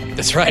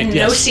 That's right. No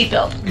Yes.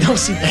 seatbelt. No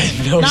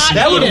seatbelt. No Not seat.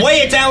 That would needed. weigh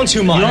it down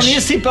too much. You don't need a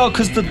seatbelt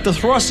because the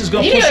thrust is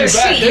going to You need push a you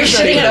back. seat. You're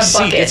sitting in a seat.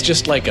 bucket. It's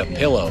just like a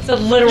pillow. It's a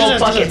literal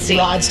There's bucket a seat.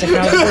 rod sticking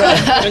out.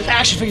 An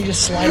action figure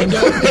just sliding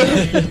down.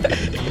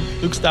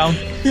 Luke's down.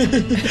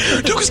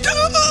 Duke's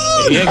down.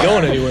 He ain't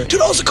going anywhere.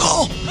 $2 a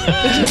call.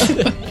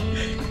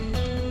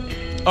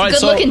 All right,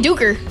 Good looking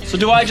duker. So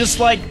do I just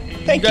like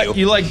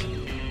you like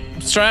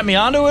strap me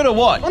onto it or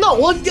what? Well, no,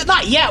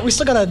 not yet. We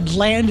still gotta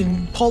land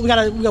and pull. We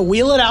gotta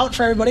wheel it out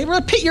for everybody.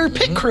 We're your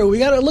pit crew. We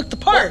gotta look the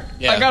part.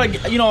 Yeah. I gotta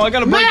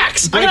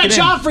Max, break I got a it in.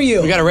 job for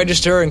you. We gotta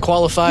register and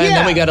qualify, and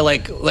then Yeah. we gotta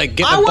like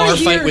get I in a wanna bar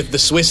fight hear- with the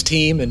Swiss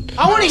team. And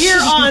I want to hear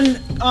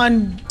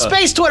on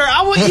Space Twitter.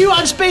 I want you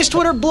on Space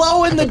Twitter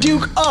blowing the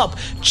Duke up.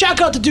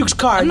 Check out the Duke's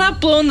card. I'm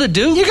not blowing the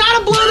Duke. You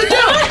gotta blow the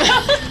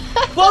Duke.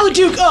 Blow the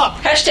Duke up.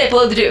 Hashtag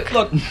blow the Duke.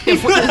 Look,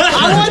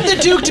 I want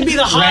the Duke to be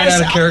the highest.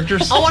 out of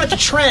characters. I want it to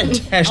trend.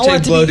 Hashtag I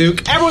want it to blow be-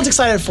 Duke. Everyone's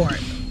excited for it.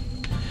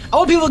 I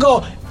want people to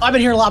go, I've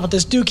been hearing a lot about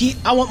this Dookie.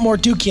 I want more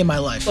Dookie in my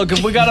life. Look,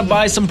 if we gotta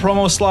buy some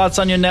promo slots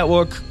on your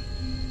network,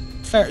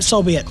 Fair,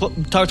 so be it.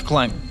 talk to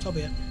Clank. So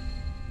be it.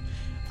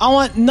 I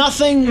want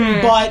nothing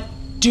but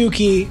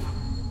Dookie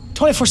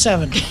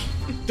 24/7.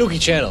 Dookie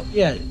channel.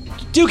 Yeah.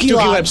 Dookie Dookie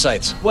Live.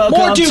 websites. More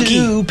Dookie.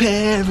 to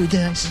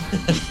paradise.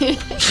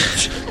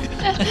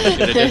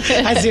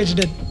 I see what you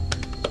did.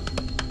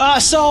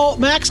 So,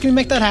 Max, can we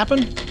make that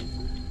happen?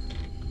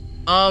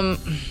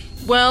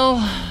 Well,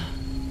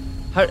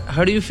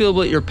 how do you feel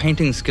about your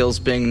painting skills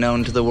being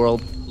known to the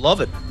world?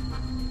 Love it.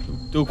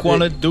 Duke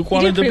wanted to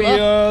pretty be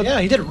well.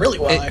 Yeah, he did really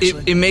well,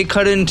 actually. It may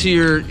cut into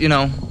your,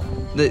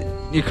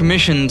 your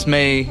commissions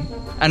may.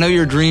 I know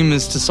your dream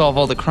is to solve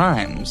all the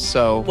crimes,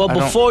 so. Well, I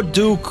don't- before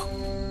Duke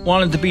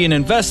wanted to be an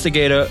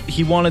investigator,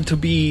 he wanted to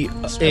be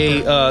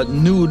a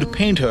nude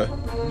painter,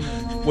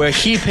 where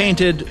he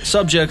painted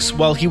subjects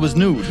while he was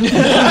nude.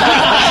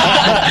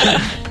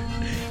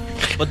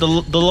 But the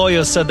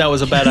lawyer said that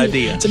was a bad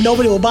idea. So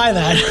nobody will buy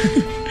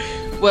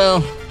that.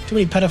 Well, Too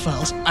many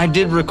pedophiles. I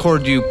did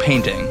record you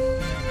painting,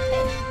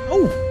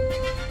 Oh.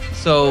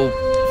 so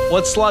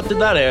What slot did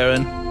that air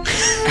in?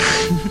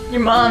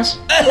 your mom's.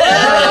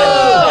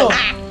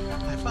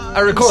 I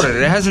recorded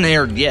it. It hasn't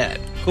aired yet.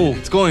 Cool.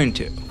 It's going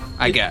to,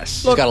 I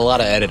guess. He's got a lot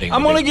of editing.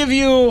 I'm to gonna do. give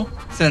you.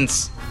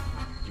 Since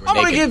I'm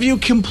gonna naked. give you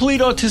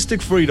complete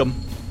artistic freedom.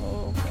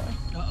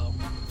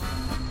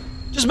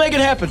 Just make it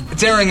happen.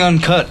 it's airing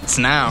uncut, it's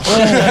now.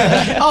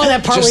 Oh,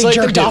 that part Just where he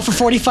like the jerked off for Duke.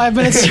 45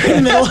 minutes in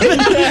the middle of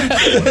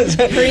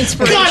it. For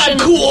inspiration. God, I'm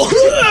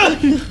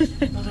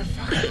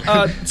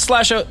cool.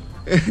 Slasher,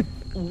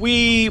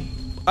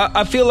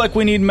 I feel like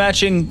we need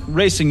matching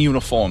racing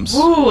uniforms.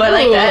 Ooh, I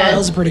like That that.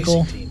 was pretty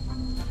cool.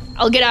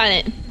 I'll get on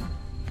it.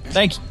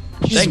 Thank you.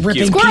 Just Thank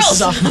ripping you.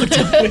 pieces off.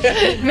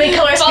 Make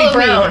colors Follow be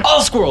brown.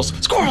 All squirrels.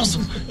 Squirrels.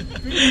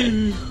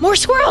 More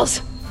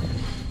squirrels.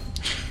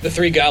 The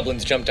three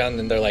goblins jump down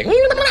and they're like,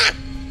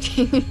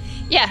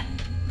 Yeah.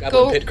 Goblin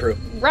Go pit crew.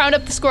 round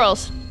up the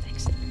squirrels.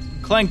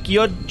 Clank,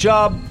 your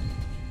job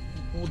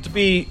to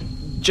be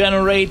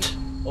generate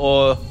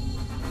or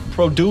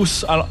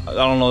produce. I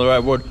don't know the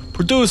right word.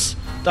 Produce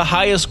the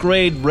highest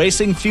grade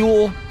racing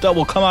fuel that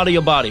will come out of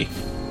your body.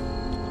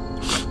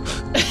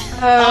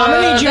 I'm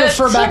going to need you to that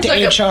refer back to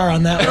sounds like HR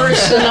on that one.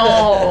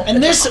 Personal.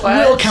 And this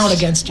request. will count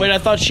against you. Wait, I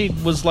thought she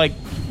was like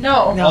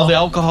No. No. all the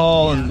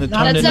alcohol and the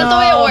Not- turned That's into. not the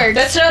way it works.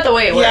 That's not the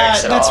way it Yeah,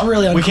 works. At that's all.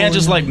 really uncool. We can't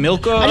just like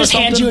milk her. I just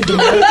hand you a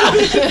demerit.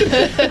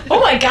 Oh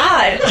my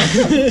god.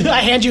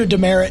 I hand you a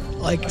demerit.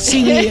 Like,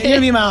 see me. You're going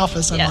to be in my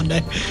office on Yeah.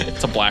 Monday.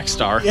 It's a black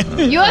star.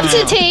 You have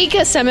to take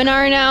a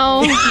seminar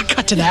now.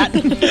 Cut to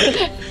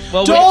that.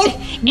 Well,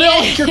 Don't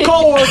milk your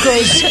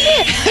coworkers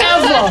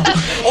ever.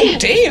 oh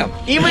damn!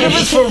 even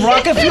if it's for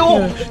rocket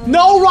fuel.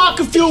 No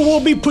rocket fuel will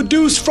be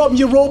produced from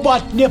your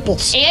robot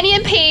nipples. Annie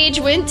and Paige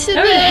went to the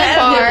I don't have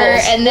bar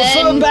nipples. and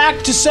Refer then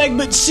back to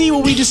segment C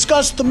where we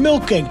discuss the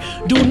milking.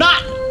 Do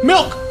not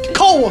milk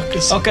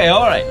coworkers. Okay,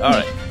 all right.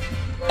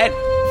 And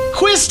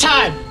Quiz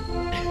time.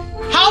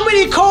 How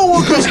many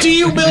coworkers do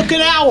you milk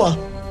an hour?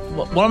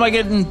 what am I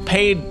getting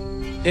paid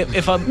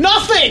if I'm?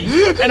 Nothing.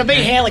 And a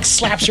big hand like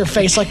slaps your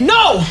face like,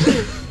 no.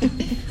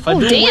 If I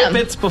do damn.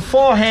 whippets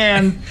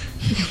beforehand,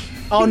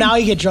 Oh, now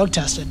you get drug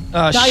tested.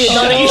 Oh, you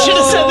should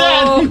have said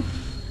that.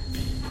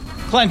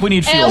 Clank, we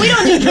need fuel. We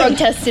don't do drug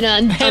testing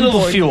on Handle the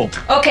board. fuel.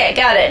 Okay,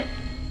 got it.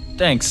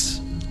 Thanks.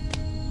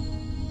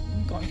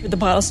 Going through the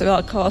bottles of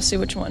alcohol, see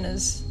which one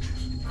is.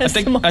 I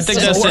think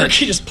that's Work. it.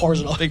 He just pours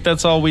it I all. think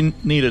that's all we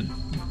needed.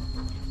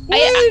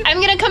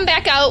 I'm gonna come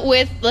back out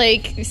with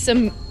like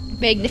some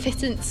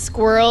magnificent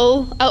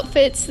squirrel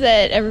outfits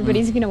that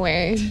everybody's gonna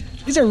wear.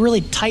 These are really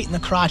tight in the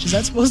crotch. Is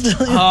that supposed to?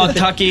 Oh,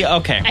 Tucky,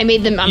 okay. I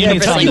made them on Yeah,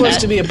 purpose Tucky like wants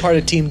that. to be a part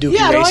of Team Duke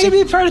Yeah, do I Racing. get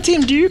to be a part of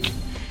Team Duke?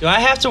 Do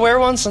I have to wear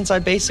one since I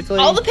basically...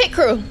 All the pit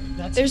crew.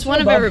 There's one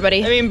of Bob.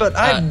 everybody. I mean, but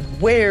I'm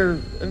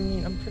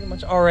pretty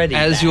much already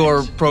As that.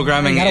 your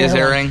programming You gotta is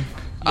wear one.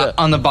 airing,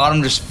 on the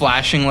bottom, just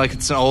flashing like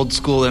it's an old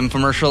school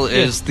infomercial,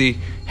 is the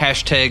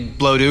hashtag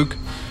Blowduke.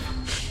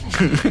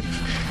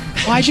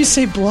 Why'd you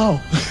say blow?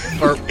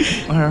 Or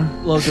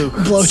Blow Duke.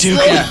 Blow Duke.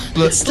 yeah,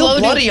 It's still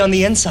bloody on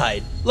the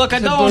inside. Look, I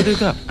know.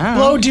 Blowduke up. I don't know.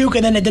 Blow Duke,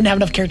 and then it didn't have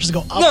enough characters to go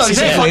up. No, so he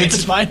said, exactly. "Fuck it,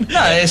 it's fine."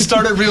 No, it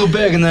started real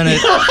big and then it.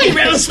 He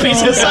ran out of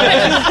space inside.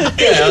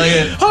 Yeah,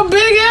 like A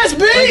big ass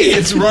bee.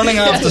 it's running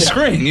off the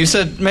screen. You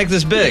said make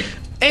this big.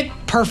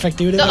 Perfect,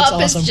 dude. It The looks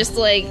up awesome. is just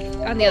like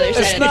on the other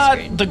side It's of the not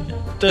screen. the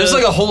There's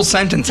like a whole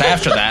sentence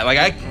after that. Like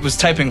I was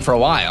typing for a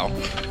while.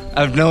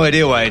 I have no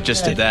idea why I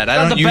just did that. I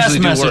not don't the best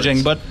usually do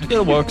messaging, words. but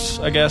it works,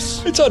 I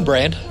guess. It's on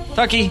brand.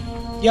 Tucky,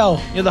 Yo,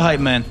 you're the hype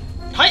man.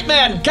 hype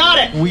man, got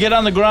it. We get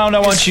on the ground. I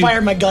want Just you.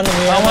 fired my gun in the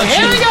air. I want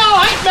Here you- we go,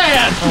 hype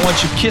man. I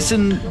want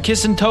you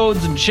kissing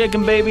toads and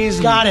shaking babies.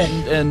 And, Got it.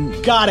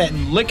 And Got it.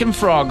 licking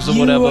frogs or You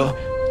whatever.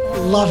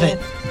 Love it.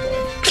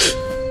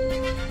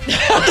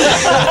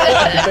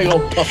 Big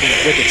old puff of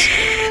whippets.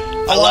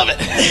 I love it.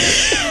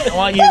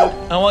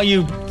 I want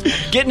you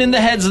getting in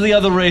the heads of the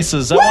other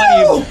races. I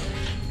want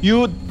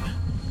you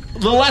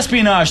little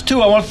espionage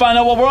too. I want to find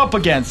out what we're up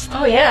against.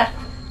 Oh yeah.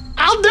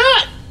 I'll do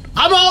it.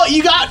 I'm all.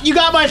 You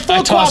got my full.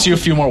 I toss you a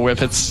few more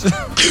whippets.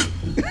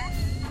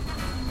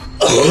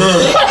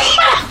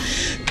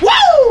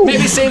 Woo!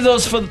 Maybe save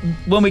those for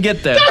when we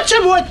get there.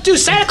 Gotcha, boy. Do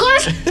Santa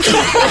Claus?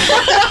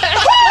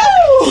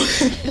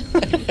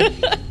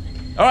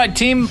 All right,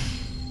 team.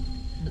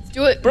 Let's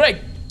do it. Break.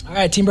 All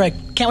right, team break.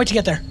 Can't wait to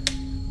get there.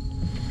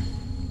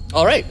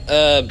 All right.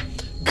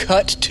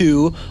 Cut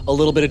to a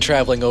little bit of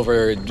traveling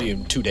over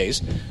 2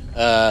 days.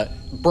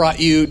 Brought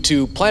you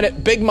to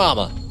planet Big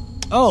Mama,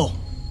 Oh,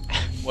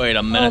 Wait a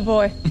Oh minute.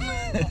 boy.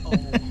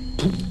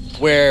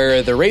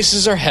 where the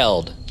races are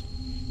held.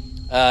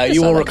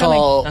 You will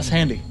recall That's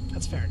handy.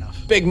 that's fair enough.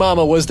 Big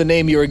Mama was the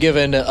name you were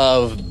given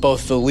of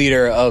both the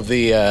leader of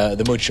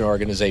the Mooch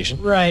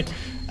organization, Right.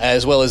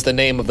 as well as the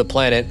name of the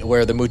planet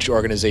where the Mooch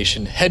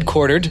organization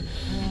headquartered.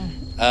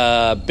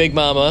 Big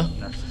Mama,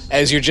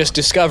 as you're just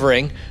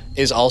discovering,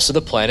 is also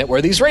the planet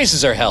where these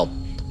races are held.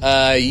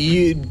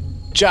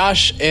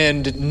 Josh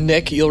and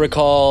Nick, you'll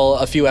recall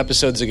a few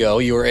episodes ago,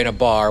 you were in a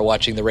bar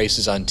watching the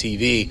races on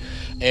TV,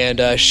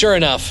 and sure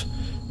enough,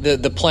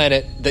 the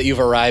planet that you've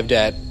arrived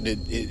at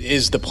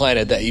is the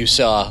planet that you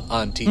saw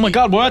on TV. Oh my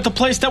God, we're at the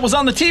place that was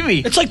on the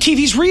TV. It's like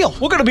TV's real.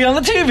 We're gonna be on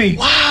the TV.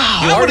 Wow.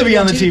 I'm gonna be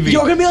on the TV.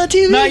 You're gonna be on the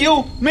TV. Not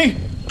you, me.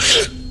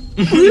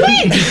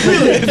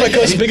 If I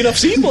got a big enough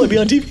seat, will I be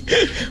on TV?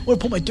 I want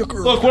to put my dick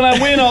around. Look, when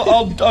I win,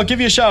 I'll give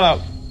you a shout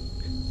out.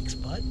 Thanks,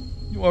 bud.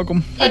 You're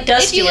welcome. How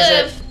dusty if you is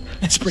live, it?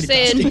 It's pretty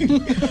saying,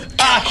 dusty.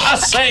 I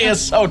say it's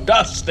so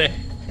dusty.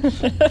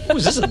 Oh,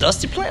 is this a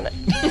dusty planet?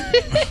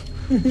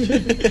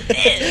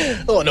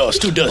 Oh no, it's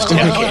too dusty.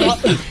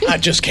 I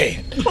just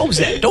can't. Close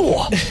that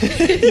door.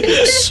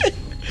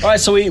 All right,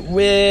 so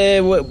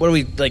what do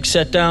we like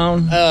set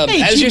down?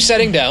 As you're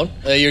setting down,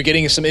 you're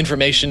getting some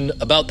information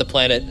about the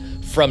planet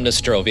from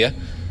Nostrovia.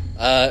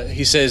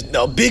 He says,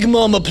 now, Big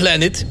Mama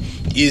Planet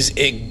is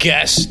a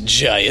gas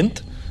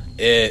giant,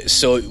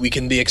 so we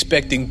can be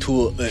expecting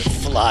to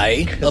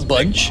fly a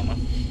bunch.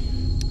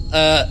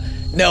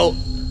 Now,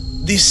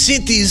 the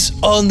cities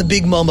on the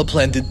Big Mama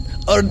Planet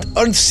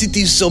aren't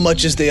cities so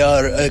much as they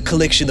are a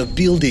collection of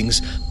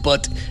buildings,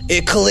 but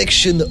a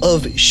collection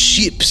of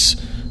ships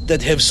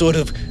that have sort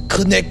of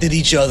connected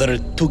each other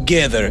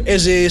together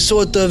as a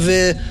sort of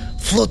a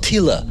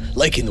flotilla,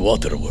 like in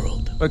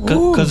Waterworld.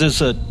 Because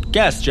it's a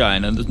gas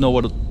giant and there's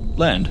nowhere to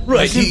land.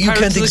 Right, Isn't you Pirates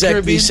can't of the exactly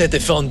Caribbean? set a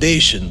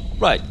foundation.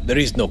 Right. There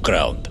is no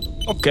ground.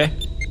 Okay.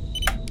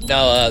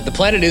 Now, the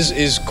planet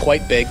is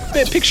quite big.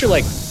 Picture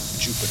like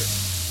Jupiter.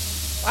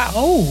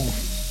 Oh.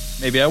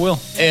 Maybe I will.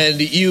 And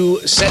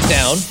you set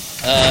down.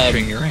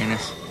 During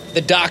Uranus.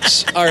 The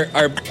docks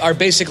are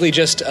basically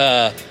just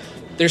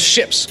there's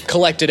ships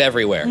collected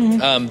everywhere.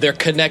 They're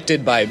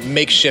connected by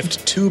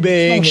makeshift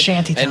tubing Oh,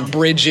 shantytown. and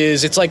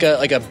bridges. It's like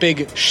a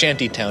big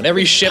shanty town.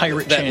 Every ship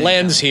Pirate that shanty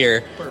lands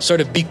here sort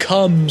of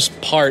becomes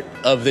part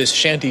of this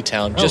shanty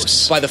town just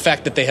Gross. by the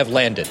fact that they have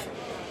landed.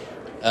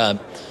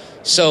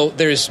 So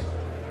there's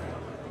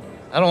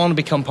I don't want to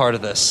become part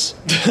of this.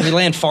 Can we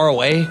land far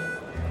away?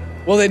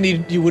 well then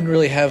you wouldn't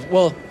really have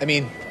I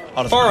mean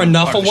Far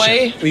enough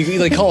away? we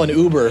like call an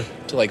Uber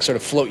to like sort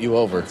of float you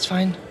over. It's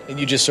fine. And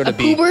you just sort of A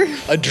be Uber?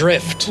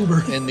 adrift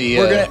in the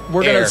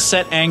We're gonna air.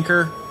 set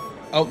anchor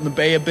out in the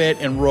bay a bit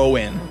and row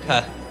in.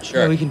 Okay.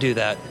 Sure. Yeah, we can do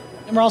that.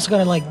 And we're also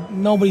gonna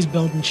nobody's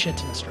building shit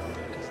to Nostrovia.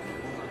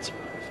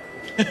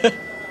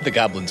 The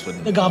goblins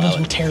wouldn't. The goblins allow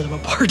will it. tear them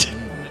apart.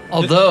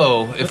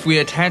 Although, if we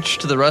attach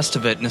to the rest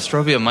of it,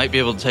 Nostrovia might be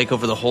able to take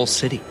over the whole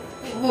city.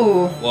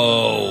 Ooh.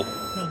 Whoa.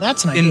 No,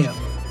 that's an idea.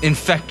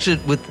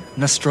 Infected with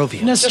Nostrovia.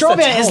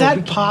 Nostrovia, is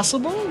that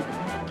possible?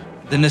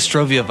 The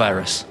Nostrovia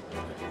virus.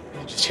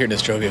 Just hear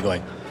Nostrovia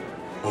going.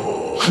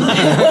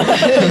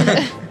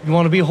 You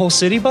want to be a whole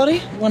city, buddy?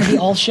 You want to be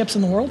all ships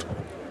in the world?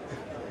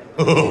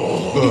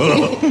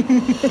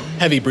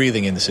 Heavy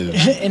breathing ensues.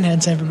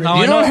 Enhance everybody. Now,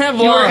 You I know- don't have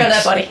You work on lungs.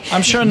 that, buddy.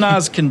 I'm sure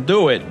Nas can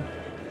do it,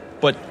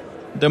 but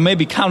there may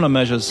be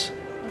countermeasures.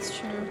 That's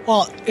true.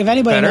 Well, if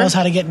anybody Better? knows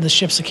how to get into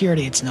ship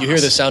security, it's not. You hear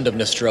the sound of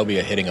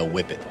Nostrovia hitting a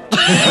whippet.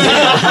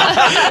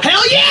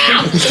 Hell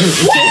yeah!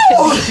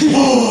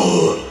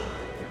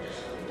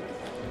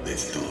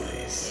 Let's do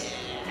this.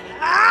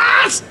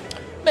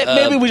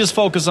 Maybe we just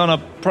focus on a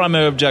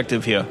primary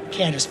objective here.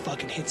 Can't just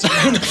fucking hit you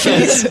in the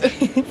face.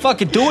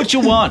 Fuck it, do what you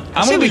want.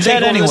 I'm Say gonna we be take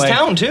dead over anyway. this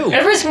town too.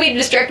 Everyone's gonna be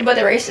distracted by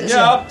the races.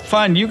 Yeah,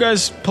 fine. You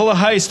guys pull a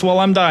heist while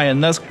I'm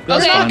dying. That's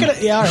Okay. fine.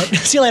 Yeah, all right.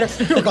 See you later.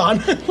 We're gone.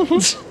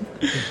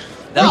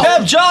 We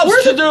have jobs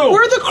to do.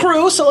 We're the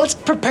crew, so let's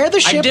prepare the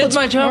ship. I did Let's-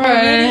 my job Alright.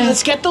 already.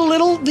 Let's get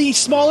the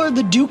smaller,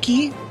 the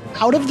dookie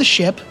out of the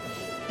ship,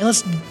 and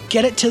let's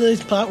get it to the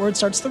spot where it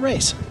starts the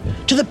race.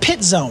 To the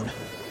pit zone.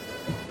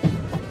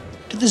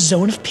 To the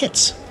zone of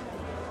pits.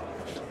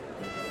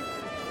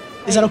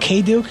 Is that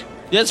okay, Duke?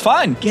 Yeah, it's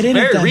fine. Get in it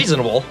Very then.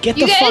 reasonable. Get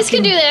You the guys fucking,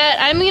 can do that.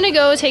 I'm gonna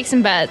go take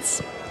some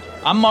bets.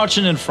 I'm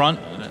marching in front.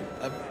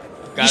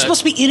 You're supposed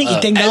to be in it, you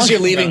ding dong. As you're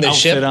leaving the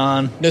Outfit ship,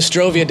 on.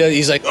 Nostrovia does.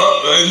 He's like,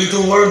 A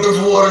little word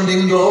of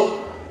warning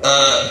though.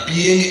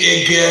 Being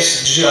a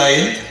gas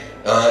giant,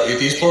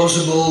 it is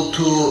possible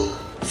to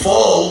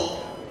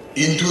fall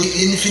into the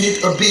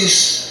infinite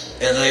abyss,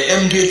 and I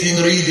am getting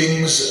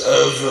readings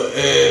of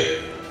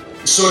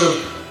sort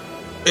of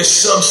a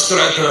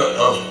substrata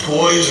of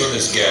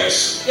poisonous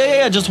gas.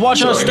 Yeah. Just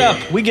watch our Sorry.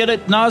 step. We get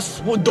it,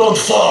 Nas. Well, don't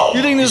fall.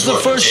 You think this is the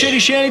what first I'm saying.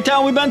 shitty shanty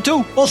town we've been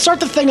to? Well,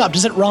 start the thing up.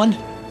 Does it run?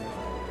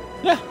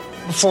 Yeah.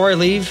 Before I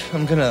leave,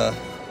 I'm gonna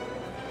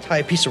tie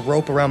a piece of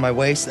rope around my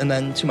waist and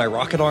then to my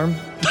rocket arm.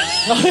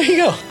 there you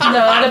go.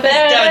 Not a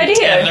bad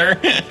idea.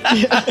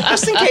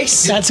 Just in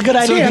case. That's a good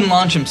So he idea. can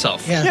launch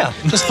himself. Yeah.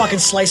 Just fucking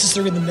slices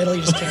through in the middle.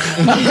 You just can't.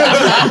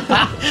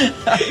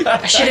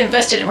 I should have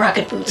invested in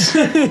rocket boots.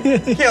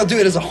 Yeah, I'll do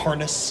it as a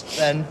harness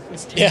then.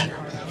 Yeah.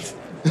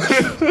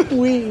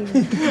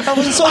 I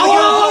wasn't so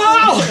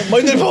My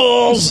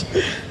nipples.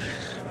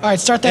 All right,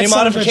 start that. Any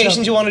son of a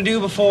modifications bitch you want to do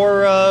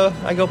before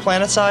I go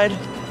planet side?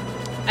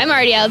 I'm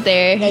already out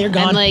there. Yeah, you're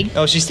gone. I'm like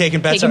Oh, she's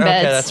taking bets. Taking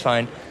Okay, bets. that's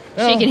fine.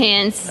 shaking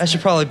hands. That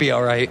should probably be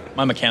all right.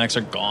 My mechanics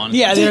are gone.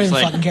 Yeah, they don't It's even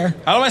like, fucking care.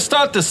 How do I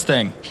start this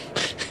thing?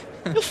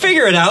 You'll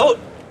figure it out.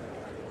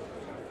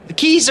 The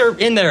keys are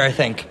in there, I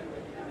think.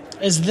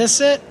 Is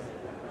this it?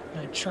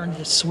 I turned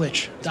the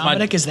switch.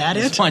 Dominic, is that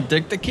Is it? my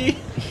dick the key?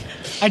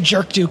 I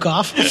jerked Duke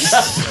off.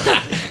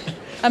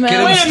 I'm Get him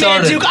out. Wait a minute,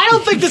 started. Duke. I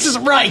don't think this is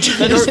right.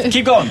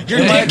 Keep going. Your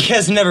dick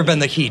has never been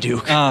the key,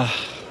 Duke.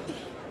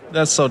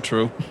 That's so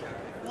true.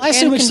 I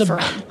assume it's just a.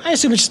 I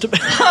assume it's just a.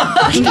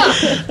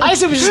 I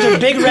assume it's just a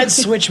big red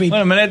switch. We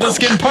Wait a minute, this is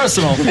getting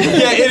personal.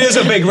 Yeah, it is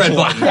a big red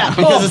block. Yeah.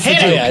 Because it's the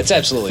hit Oh, it. yeah, it's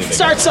absolutely. a big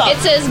Starts up. It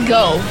says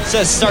go. It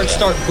says start,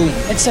 boom.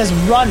 It says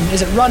run.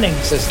 Is it running?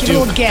 It says Give it a Duke,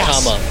 little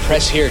gas. comma,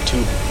 press here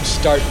to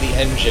start the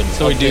engine.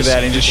 So we of do this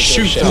that and just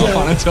particular shoot ship. off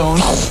on its own.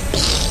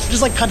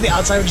 Just like cut the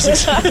outside, which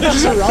just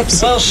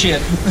erupts. Well,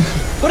 shit.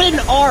 Put in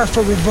R for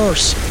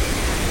reverse.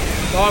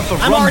 Off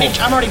of I'm rumble.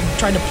 already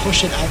trying to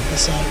push it out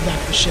the back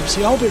of the ship,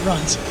 so I hope it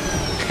runs.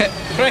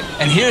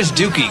 And here's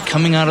Dookie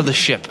coming out of the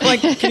ship.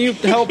 Like, can you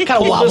help Kinda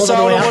pull wobbles this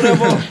on the out way or out.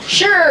 whatever?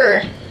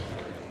 Sure.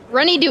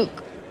 Runny Duke.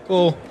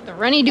 Cool. The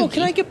Runny Duke. Oh,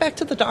 can I get back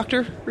to the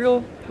doctor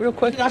real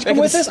quick? Did I come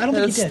with us? I don't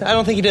think he did. I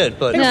don't think he did,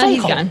 but Make a No, phone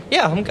he's call. gone.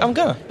 yeah, I'm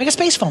gonna. Make a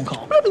space phone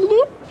call.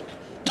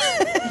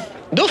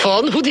 No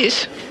phone, who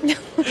this?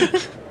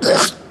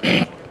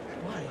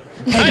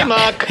 Hi,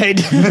 Mark.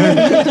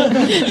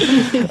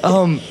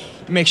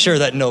 Make sure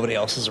that nobody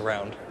else is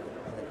around.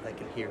 I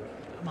can hear.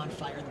 I'm on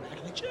fire in the back.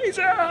 I'm like,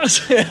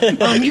 Jesus!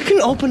 You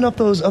can open up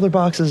those other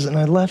boxes, and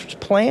I left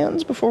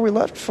plans before we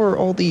left for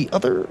all the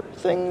other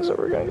things that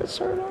we're gonna get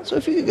started on. So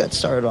if you could get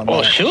started on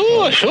Oh,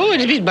 that, sure,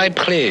 it'd be my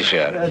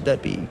pleasure.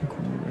 that'd be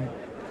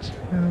great.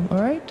 All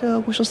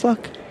right, wish us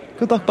luck.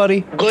 Good luck,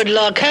 buddy. Good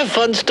luck, have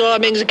fun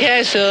storming the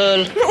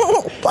castle.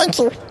 Thanks,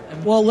 sir.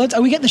 well,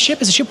 are we getting the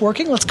ship? Is the ship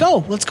working? Let's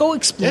go. Let's go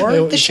explore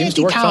Yeah, it the seems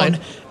to shanty work town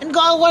fine. and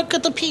go look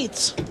at the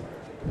Pete's.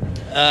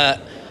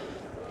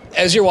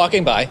 As you're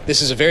walking by,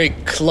 this is a very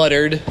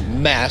cluttered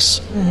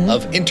mass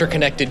of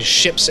interconnected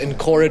ships and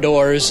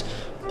corridors.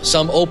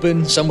 Some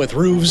open, some with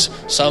roofs,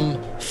 some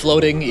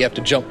floating. You have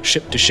to jump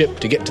ship to ship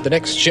to get to the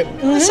next ship.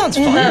 That sounds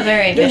fun. Not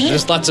very efficient.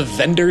 There's lots of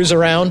vendors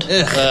around,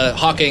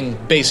 hawking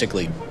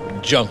basically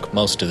junk,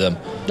 most of them.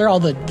 They're all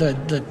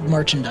the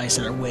merchandise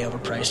that are way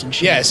overpriced and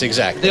shit. Yes,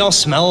 exactly. They all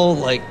smell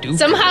like Dookie.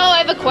 Somehow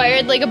I've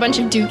acquired like a bunch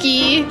of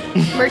Dookie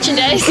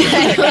merchandise.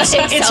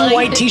 It's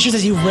white t-shirts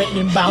that you've written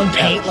in bound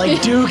paint like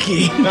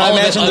Dookie. All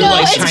of it imagine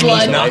unlicensed it's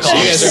blood. merchandise. So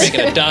you guys are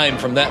making a dime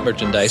from that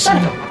merchandise.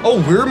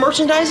 Oh, we're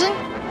merchandising?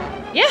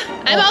 Yeah,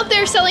 I'm out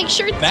there selling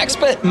shirts. Max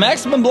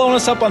been blowing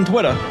us up on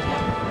Twitter.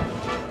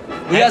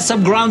 We got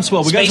some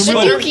groundswell. We got Space some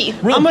real Dookie.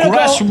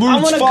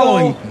 grassroots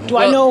following. Do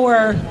I know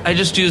where? I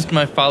just used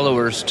my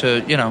followers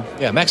to,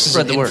 Yeah, Max is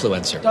Spread an the word.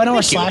 influencer. Do I know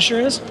where Slasher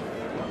is?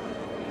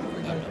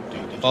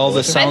 All the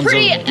I'm sounds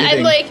pretty. of I'm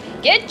giving.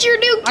 like, get your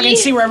Dookie. I can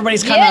see where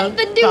everybody's Get kind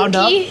the of bound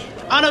up. Dookie.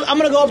 I'm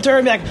gonna go up to her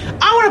and be like,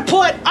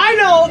 I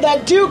know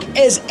that Duke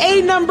is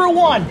a number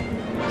one.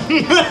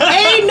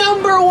 A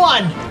number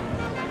one.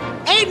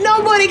 Ain't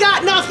nobody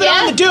got nothing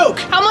on the Duke.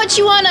 How much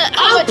you wanna?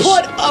 I'll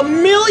put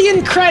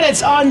 1,000,000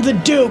 credits on the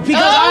Duke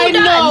because Oh, I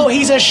done. know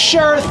he's a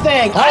sure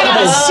thing. I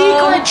have a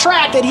secret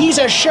track that he's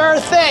a sure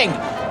thing.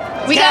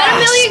 We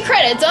got 1,000,000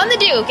 credits on the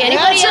Duke. Anybody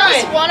That's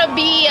else right. want to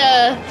be?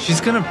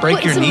 she's gonna break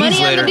Put your some knees money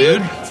on the later,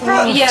 Duke?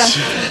 dude. Yeah,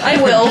 I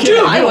will.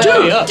 I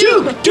will.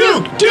 Duke.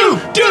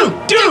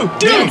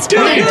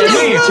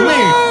 It's me.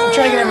 I'm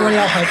trying to get everybody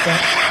all hyped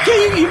up.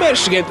 Yeah, you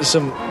managed to get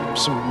some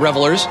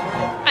revelers,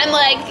 I'm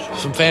like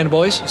some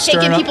fanboys.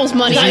 taking people's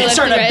money. It's left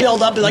starting and to right.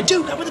 build up. They're like,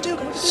 Duke, I'm with the Duke. I'm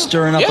with the Duke.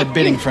 Stirring up a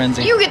bidding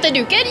frenzy. You get the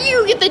Duke, and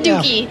you get the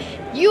Dookie.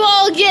 You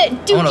all get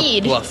I want a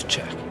Dookied. bluff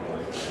check.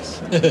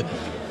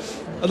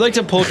 I'd like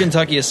to pull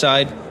Kentucky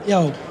aside.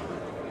 Yo,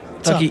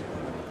 Kentucky,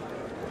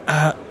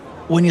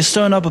 when you're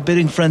stirring up a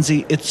bidding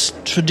frenzy, it's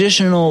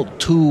traditional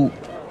to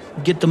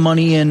get the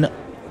money in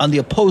on the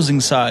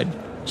opposing side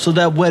so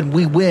that when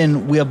we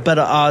win, we have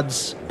better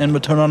odds and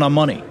return on our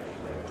money.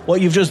 What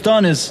you've just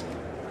done is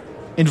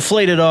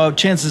inflated our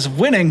chances of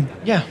winning,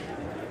 yeah.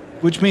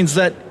 which means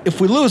that if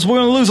we lose, we're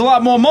going to lose a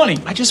lot more money.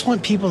 I just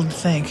want people to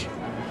think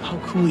how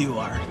cool you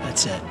are.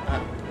 That's it.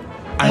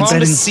 I want them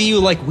to see you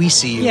like we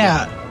see you.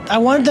 Yeah, I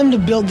wanted them to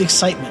build the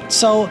excitement.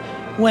 So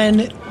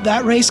when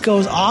that race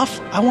goes off,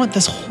 I want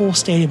this whole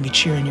stadium to be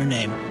cheering your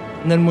name.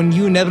 And then when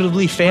you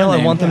inevitably fail, I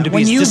want them to be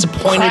When as you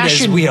disappointed crash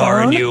as and we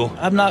are in burn, you.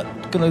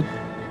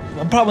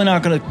 I'm probably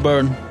not going to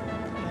burn.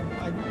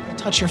 I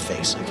touch your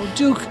face. I go,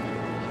 Duke,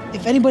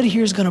 if anybody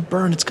here is going to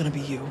burn, it's going to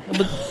be you.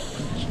 But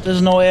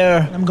there's no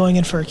air. I'm going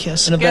in for a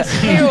kiss.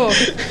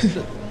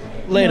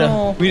 Later.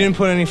 No. We didn't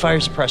put any fire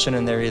suppression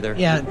in there either.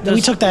 Yeah, we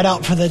took that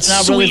out for the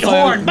not really sweet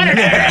fire. horn.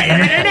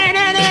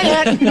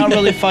 Not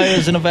really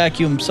fires in a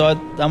vacuum, so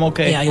I'm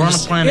okay. Yeah, We're on a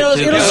planet, It'll,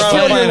 too. it'll Yeah, we're on a fill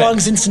your planet.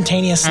 lungs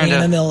instantaneously, Kinda.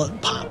 and then they'll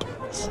pop.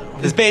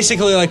 It's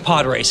basically like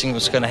pod racing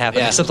was going to happen,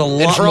 Yeah. except a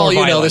lot And for more all you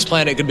know, violent. this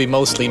planet could be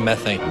mostly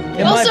methane.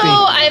 It might Also, be.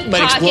 I've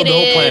Might explode the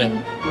whole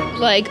pocketed planet.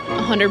 like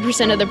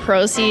 100% of the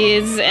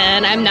proceeds,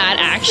 and I'm not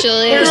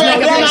actually There's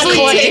like, no officially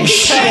collecting taking-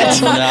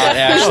 shit. Not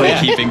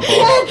actually keeping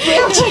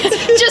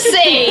both. Just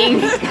saying.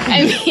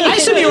 I mean, I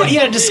assume you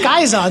had a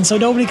disguise on, so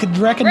nobody could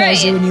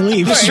recognize you when you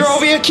leave. Mr.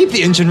 Ovia, keep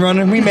the engine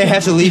running. We may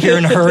have to leave here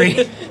in a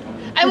hurry.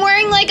 I'm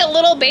wearing like a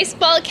little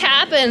baseball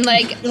cap and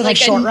like look like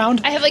Short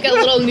Round? I have like a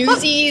little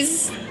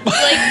Newsies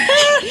like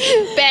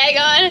bag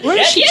on. Where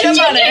did she Get get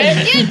your money?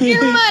 Get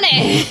your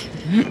money.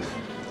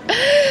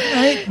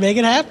 Right, make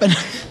it happen.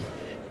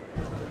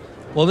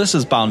 Well, this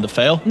is bound to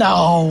fail.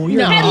 No,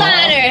 you're not.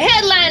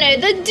 Headliner,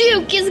 the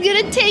Duke is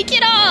gonna take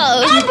it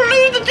all. I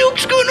believe the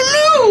Duke's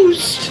gonna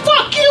lose.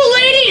 Fuck you,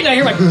 lady! And I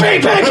hear like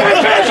bang, bang,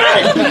 bang,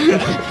 bang,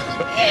 bang.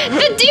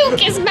 The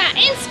Duke is my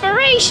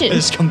inspiration.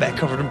 Just come back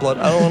covered in blood.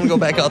 I don't want to go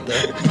back out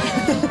there.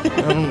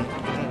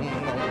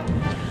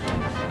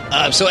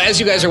 So as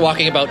you guys are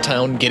walking about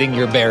town, getting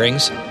your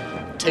bearings,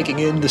 taking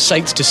in the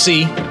sights to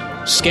see,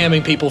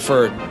 scamming people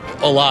for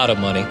a lot of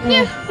money.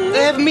 Yeah.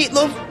 They have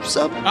meatloaf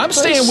sub. I'm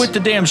staying with the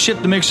damn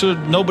shit to make sure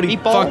nobody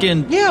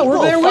fucking. Yeah,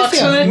 we're there with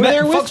you. We're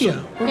there with fucks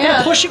you. We're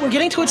gonna push it. We're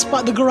getting to its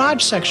spot, the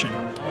garage section.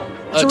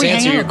 That's where To we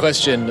answer hang your out.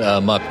 question,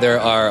 Muck, there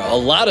are a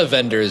lot of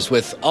vendors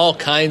with all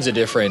kinds of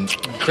different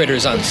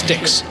critters on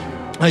sticks.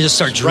 I just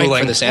start Right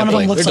drooling. for the One of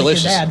them sampling. looks They're like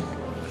delicious. your dad.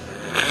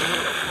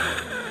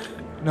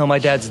 No, my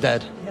dad's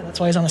dead. Yeah, that's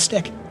why he's on a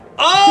stick.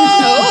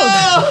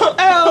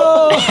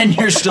 And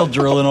you're still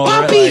drilling over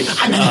Puppy! it. Like,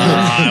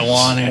 I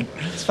want it.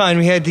 It's fine.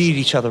 We had to eat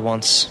each other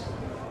once.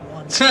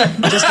 Just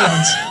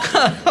once.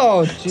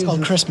 Oh, It's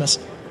called Christmas.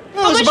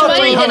 How much about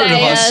money did 300 of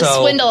I us,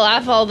 so- swindle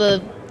off all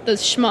the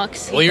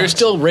schmucks? Well, you're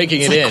still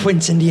raking it in,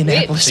 Quince,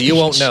 Indianapolis. so you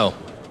won't know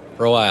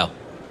for a while.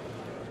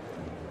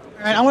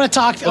 All right, I want to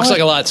talk. Looks like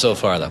a lot so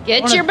far, though.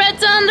 Get your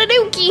bets on the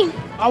Dookie.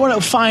 I want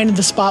to find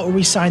the spot where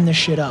we sign this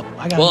shit up.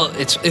 I got. Well,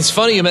 it's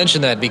funny you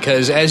mention that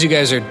because as you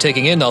guys are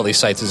taking in all these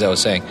sites, as I was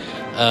saying,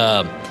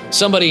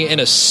 somebody in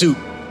a suit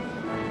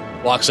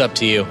walks up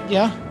to you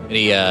yeah. and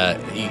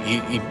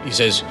he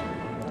says,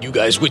 "You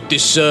guys with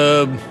this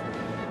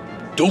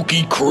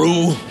Dookie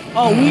crew?"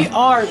 Oh, we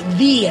are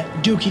the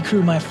Dookie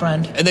crew, my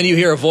friend. And then you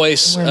hear a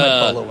voice, Where am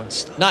I following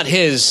stuff? not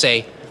his,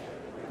 say,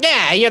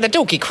 "Yeah, you're the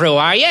Dookie crew,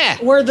 are ya?"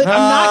 We're the. I'm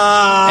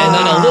not. And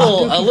then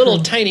a little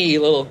tiny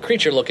little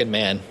creature-looking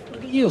man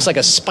You. Looks like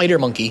a spider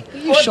monkey.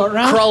 You short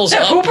round. Crawls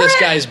That up Hooper this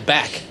Rat? guy's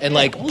back and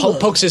like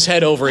pokes his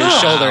head over his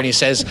shoulder and he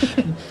says,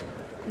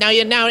 Now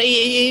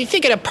you're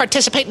thinking of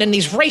participating in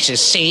these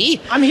races,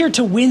 see? I'm here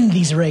to win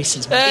these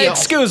races. Man.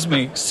 Excuse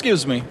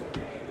me.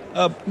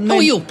 Who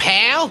are you,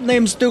 pal?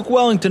 Name's Duke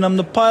Wellington. I'm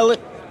the pilot.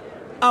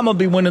 I'm gonna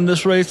be winning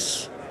this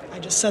race. I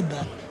just said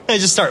that. I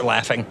just start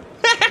laughing.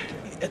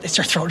 They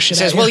start throwing shit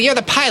Says, at you. well, you're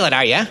the pilot,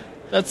 are you?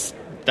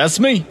 That's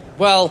me.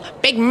 Well,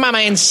 Big Mama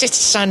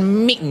insists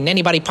on meeting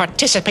anybody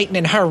participating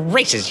in her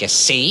races, you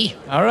see?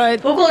 All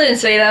right. Poogle didn't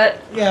say that.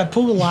 Yeah,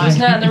 Poogle It's lied.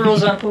 not in the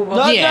rules on Poogle.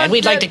 No. Yeah, and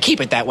we'd like that- to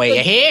keep it that way,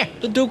 you hear?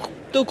 The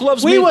Duke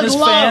loves We meeting would his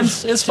love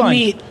fans. It's to fun.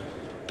 meet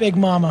Big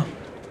Mama.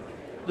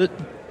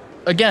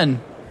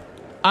 Again,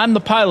 I'm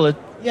the pilot.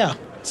 Yeah,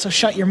 so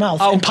shut your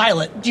mouth and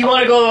pilot. Do you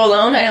want to go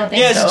alone? I don't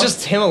think Yeah, so. is it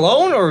just him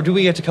alone, or do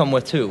we get to come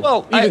with too?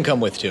 Well, you can come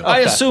with too. I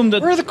assume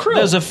that We're the crew.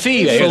 there's a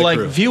fee Yeah, you're for the like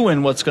crew.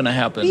 viewing what's going to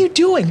happen. What are you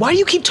doing? Why do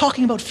you keep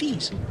talking about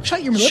fees?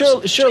 Shut your lips.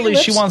 Surely Shut your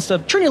she lips. wants to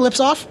Turn your lips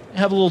off.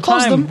 have a little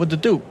Close time them. with the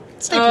Duke.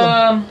 Staple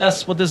them.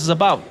 That's what this is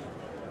about.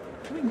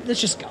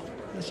 Let's just go.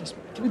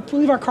 Can we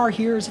leave our car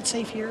here? Is it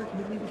safe here? Can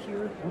we leave it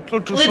here?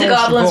 Leave the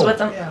goblins with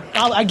them. Yeah.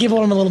 I give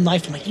one of them a little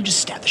knife. I'm like, you just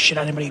stab the shit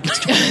out of anybody who gets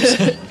too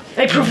close.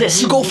 I prove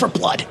this. You go for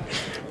blood.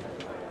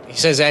 He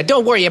says,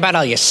 don't worry about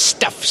all your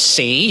stuff,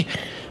 see?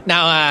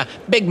 Now,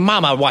 Big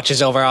Mama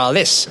watches over all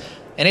this,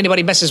 and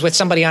anybody messes with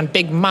somebody on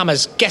Big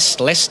Mama's guest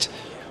list,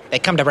 they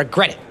come to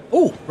regret it.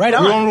 Oh, right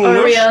on.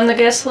 Are we on the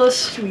guest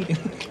list?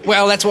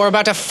 Well, that's what we're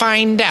about to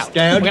find out.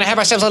 Dad? We're going to have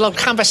ourselves a little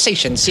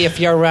conversation, see if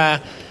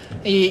you're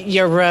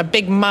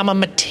Big Mama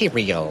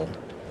material.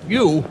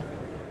 You?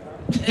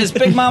 Is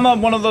Big Mama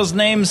one of those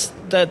names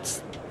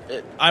that's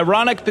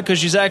ironic because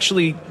she's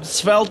actually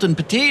svelte and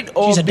petite,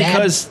 or She's a dad.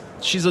 because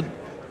she's a...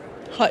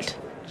 Hut.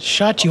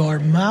 Shut your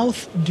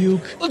mouth,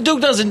 Duke. Well, Duke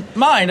doesn't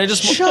mind. I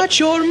just Shut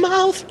your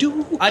mouth,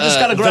 Duke.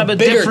 gotta grab the a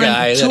bigger different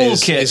guy that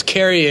toolkit. is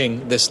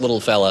carrying this little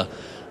fella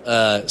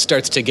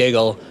starts to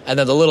giggle, and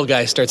then the little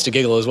guy starts to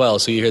giggle as well.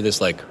 So you hear this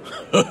like,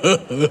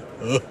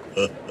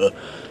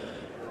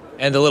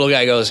 And the little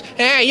guy goes,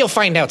 you'll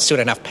find out soon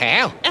enough,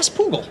 pal. Ask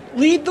Poogle.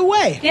 Lead the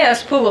way. Yeah,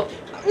 it's Poogle.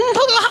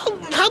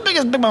 How big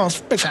is Big Mama's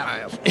big fat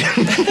eye?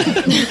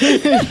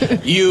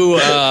 you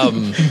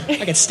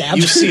I get stabbed.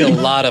 you see a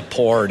lot of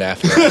porn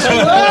after.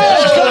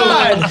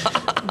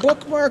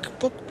 Bookmark.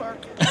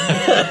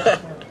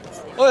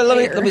 Oh,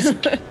 let me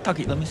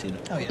Tucky, let me see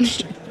that. Oh,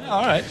 yeah.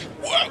 All right.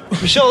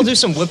 Michelle will do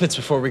some whippets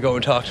before we go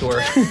and talk to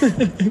her.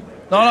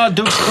 No,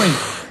 Duke's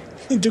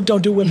clean. Duke,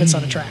 don't do whippets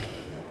on a track.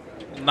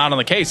 Not on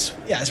the case.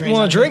 Yeah, it's You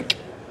want a drink?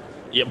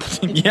 Yep.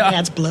 Yeah, Yeah.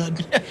 it's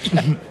blood.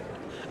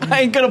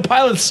 I ain't gonna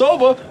pilot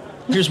sober.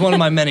 Here's one of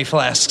my many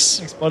flasks.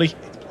 Thanks, buddy.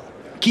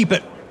 Keep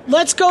it.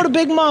 Let's go to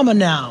Big Mama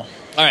now.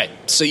 All right,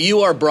 so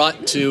you are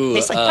brought to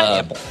Tastes like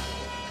pineapple.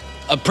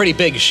 a pretty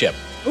big ship.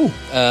 Ooh.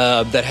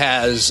 That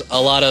has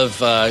a lot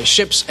of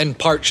ships and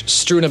parts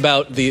strewn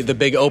about the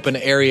big open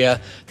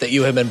area that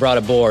you have been brought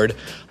aboard,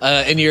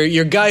 and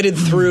you're guided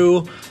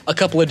through a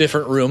couple of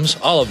different rooms,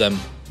 all of them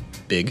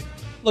big.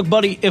 Look,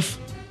 buddy, if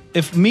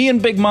me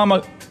and Big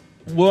Mama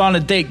were on a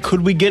date,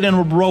 could we get in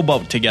a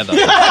rowboat together?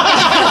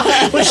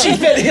 Would she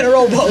fit in a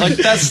rowboat? Like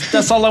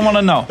that's all I want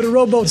to know. Would a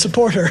rowboat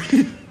support her?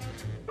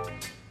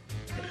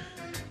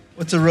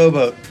 What's a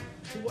rowboat?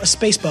 A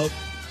space boat.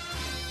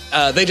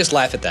 They just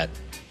laugh at that.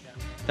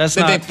 That's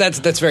They- not.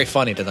 that's very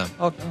funny to them.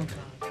 All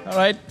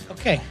right.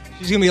 Okay.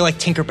 She's gonna be like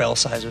Tinkerbell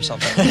size or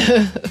something.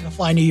 Gonna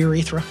fly into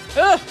urethra.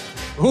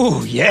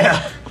 Ooh,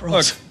 yeah.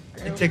 Gross.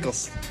 It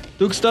tickles.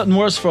 Duke's done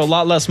worse for a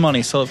lot less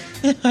money, so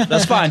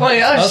that's fine. $20.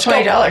 Let's go.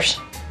 $20.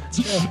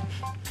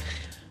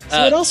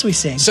 So what else are we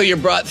seeing? So you're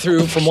brought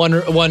through from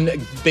one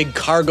big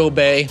cargo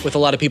bay with a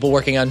lot of people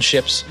working on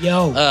ships.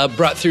 Yo.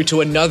 Brought through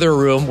to another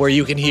room where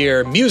you can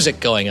hear music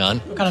going on.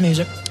 What kind of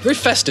music? Very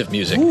festive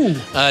music. Ooh.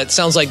 It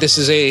sounds like this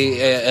is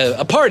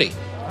a party,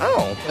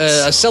 Oh.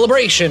 a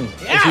celebration,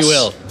 if Yes. you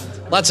will.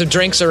 Lots of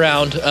drinks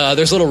around.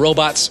 There's little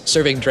robots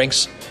serving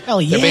drinks.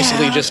 Hell yeah. They're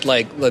basically just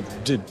like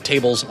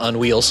tables on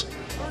wheels.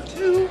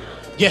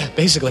 Yeah,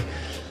 basically.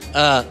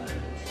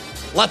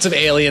 Lots of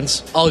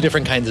aliens, all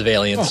different kinds of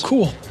aliens. Oh,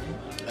 cool.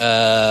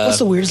 What's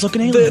the weirdest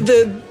looking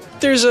alien?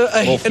 There's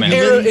an Wolfman.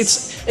 air.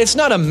 It's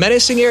not a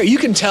menacing air. You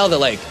can tell that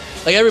like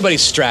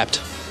everybody's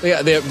strapped.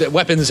 Yeah, they're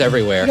weapons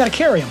everywhere. You gotta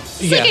carry him.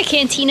 It's like a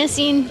cantina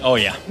scene. Oh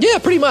yeah. Yeah,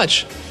 pretty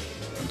much.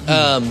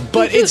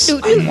 But there's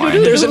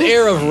an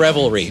air of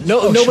revelry.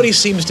 Nobody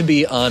seems to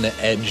be on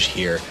edge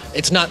here.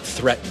 It's not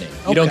threatening.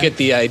 You don't Okay. get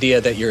the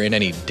idea that you're in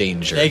any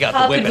danger. They got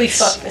How the could we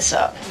whippets. fuck this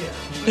up?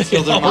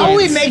 How do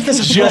we make this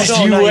a Just plus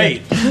all you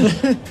night?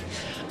 wait.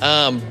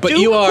 But Dude,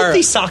 you put are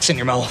these socks in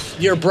your mouth.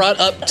 you're brought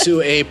up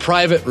to a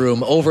private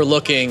room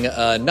overlooking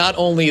not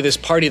only this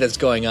party that's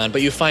going on,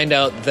 but you find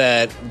out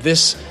that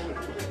this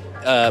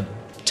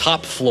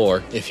top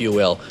floor, if you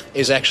will,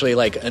 is actually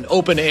like an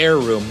open air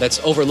room that's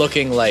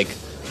overlooking like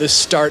the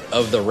start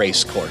of the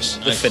race course,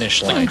 the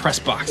finish Like line. a press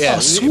box. Yeah, Oh,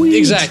 sweet.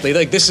 exactly.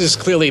 Like this is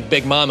clearly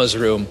Big Mama's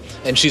room,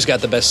 and she's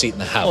got the best seat in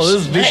the house. Oh,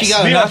 this is She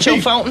got a VIP.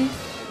 nacho fountain?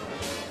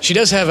 She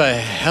does have a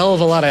hell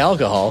of a lot of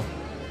alcohol.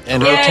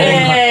 And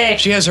Yay!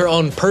 she has her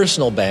own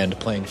personal band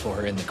playing for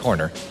her in the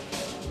corner.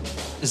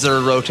 Is there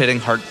a rotating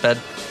heart bed?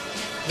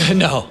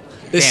 No.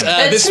 This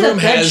Damn. this It's in room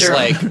the has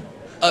bedroom.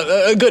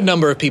 like a good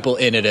number of people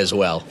in it as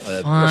well.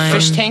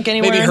 Fish tank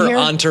anywhere Maybe in her here?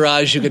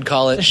 entourage, you could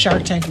call The it.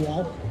 Shark Tank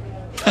wall.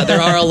 There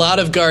are a lot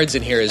of guards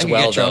in here as I can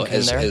well, get though, drunk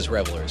in there. as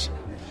revelers.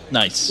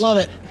 Nice. Love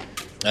it.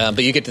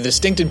 But you get the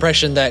distinct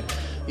impression that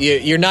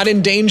you're not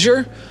in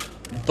danger,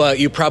 but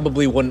you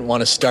probably wouldn't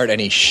want to start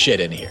any shit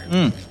in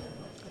here.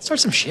 Start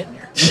some shit in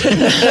here.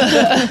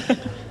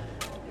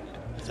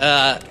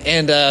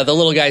 And the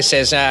little guy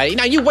says,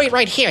 you wait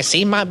right here,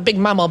 see? My Big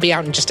Mama will be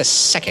out in just a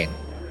second.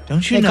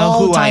 Don't you Take know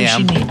all who the I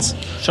time she am? needs.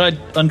 Should I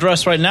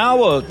undress right now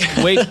or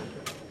wait? I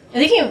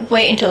think you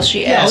wait until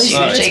she Yeah, asks you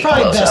to it's take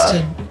probably clothes best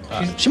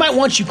off. to. She might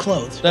want you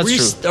clothed.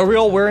 That's true. Are we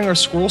all wearing our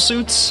squirrel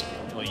suits?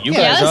 Well, you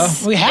guys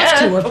Yes. are. We have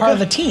to. We're part of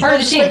the team. Part of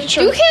the team.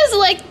 Duke has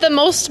like the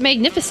most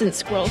magnificent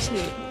squirrel suit.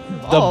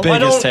 The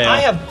biggest tail. I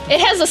have. It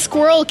has a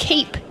squirrel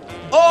cape.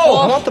 Oh,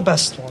 I want the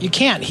best one. You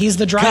can't. He's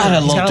the driver. God, I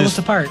He's love got to this.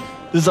 look the part.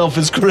 This elf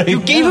is great. You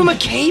gave him a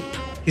cape?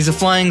 He's a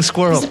flying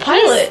squirrel. He's the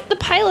pilot. The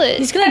pilot.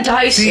 He's gonna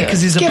die See, soon.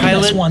 because he's a Give him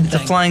this pilot. one It's a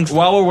thing. flying.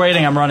 While we're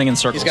waiting, I'm running in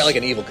circles. He's got like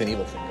an Evil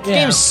Knievel thing.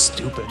 Yeah. Game's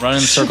stupid.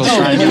 running in circles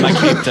trying to get my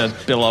cape to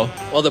billow.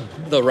 Well,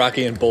 the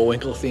Rocky and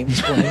Bullwinkle theme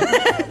is playing.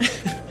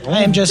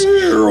 I am just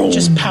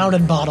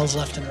pounding bottles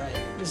left and right.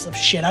 This is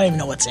shit. I don't even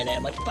know what's in it.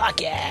 I'm like,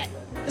 fuck yeah.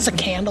 Is a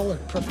candle or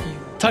perfume?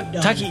 Done.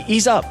 Tucky,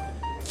 ease up.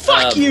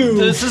 Fuck you.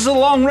 This is a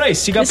long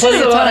race. You got This plenty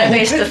is the of one I time.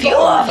 based the fuel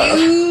off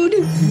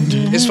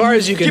of. As far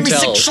as you can Give me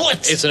tell, 6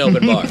 Schlitz. it's an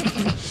open bar.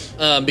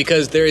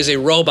 Because there is a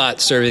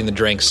robot serving the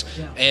drinks,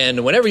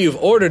 and whenever you've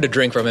ordered a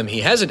drink from him, he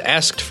hasn't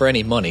asked for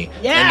any money.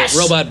 Yes! And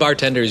robot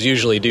bartenders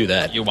usually do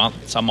that. You want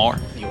some more?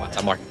 You want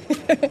some more?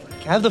 Can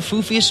I have the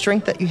foofiest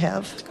drink that you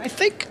have? I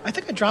think I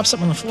dropped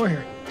something on the floor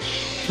here.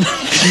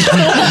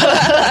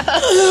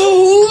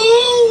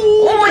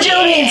 Oh, more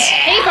jelly beans.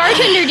 Hey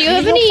bartender, do you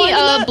have go any find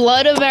that?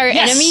 blood of our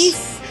Yes.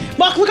 enemies?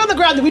 Muck, look on the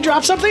ground. Did we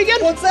drop something again?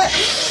 What's that?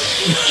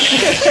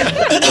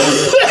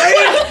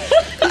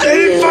 I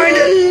didn't find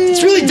it.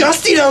 It's really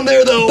dusty down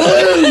there, though.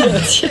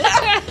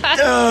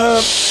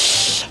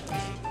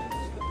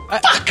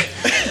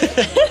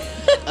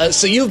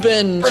 So you've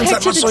been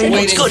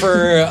waiting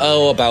for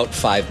about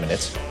 5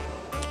 minutes.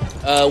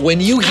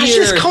 When you Gosh, hear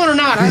this corner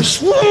not. I'm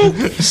slow.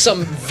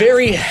 some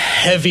very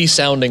heavy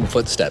sounding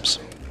footsteps,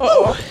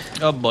 Oh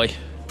boy.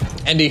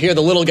 and you hear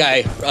the little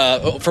guy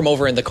from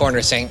over in the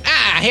corner saying,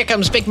 Here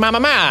comes Big Mama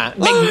Ma.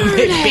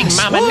 Big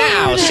Mama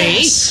now,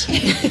 see?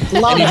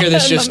 Love and you it. hear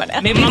this just,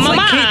 Maybe it's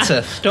like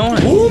pizza. Don't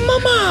worry. Ooh,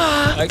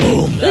 mama. At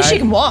least she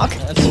can walk.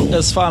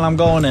 That's fine. I'm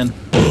going in.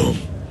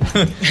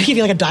 Give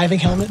you like a diving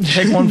helmet.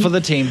 Take one for the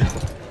team.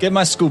 Get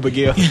my scuba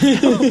gear.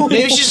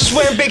 Maybe she's just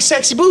wearing big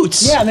sexy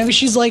boots. Yeah, maybe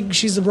she's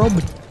a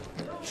robot.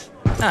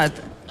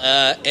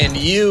 and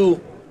you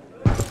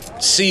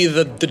see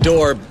the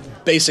door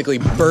basically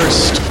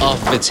burst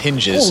off of its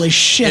hinges. Holy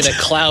shit. In a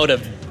cloud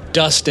of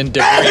dust and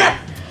debris.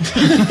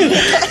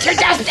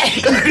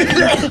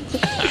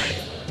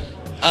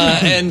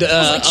 And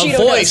a Cheeto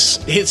voice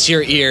hits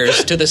your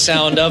ears to the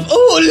sound of,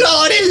 "Oh,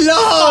 lordy,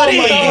 lordy!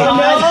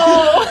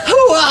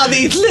 Who are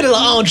these little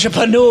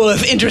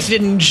entrepreneurs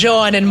interested in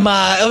joining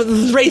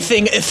my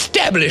racing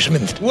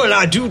establishment?" Well,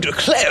 I do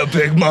declare,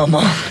 Big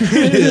Mama,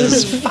 it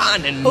is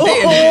fine and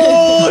dandy.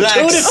 Oh, Like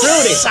tutti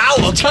frutti.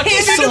 sour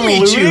candy to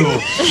meet you.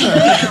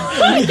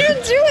 What are you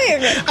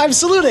doing? I'm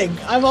saluting.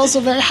 I'm also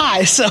very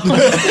high, so.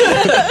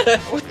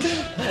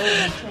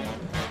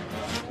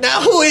 Now,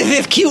 who is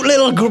this cute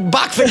little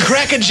box of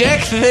Cracker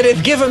Jacks that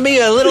has given me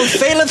a little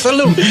sailor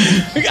salute?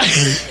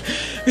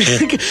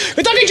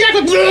 Kentucky Jack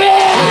with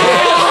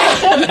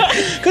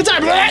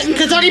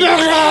Kentucky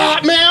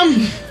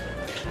ma'am.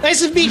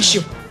 Nice to meet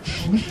you.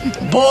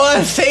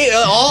 Boy, say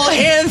all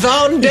hands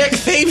on deck,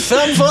 save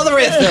some for the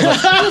rest of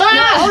us.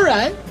 All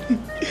right.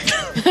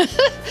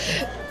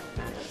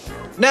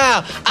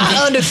 Now,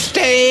 I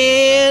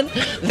understand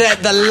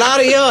that the lot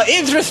of you are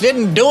interested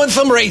in doing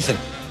some racing.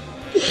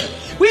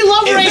 We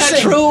love Is racing.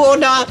 that true or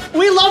not?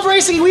 We love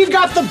racing. We've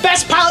got the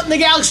best pilot in the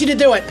galaxy to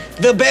do it.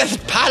 The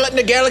best pilot in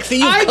the galaxy,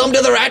 you've I come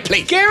to the right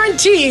place.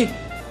 Guarantee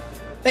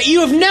that you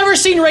have never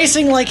seen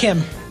racing like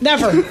him.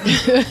 Never.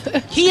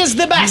 He is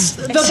the best.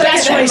 The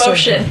best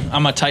racer.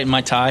 I'm gonna tighten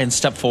my tie and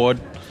step forward.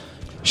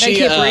 She,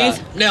 can't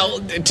breathe. Now,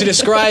 to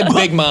describe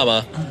Big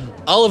Mama,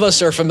 all of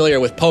us are familiar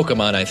with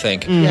Pokemon, I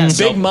think. Yes.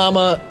 Big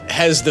Mama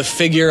has the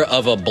figure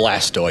of a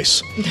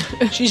Blastoise.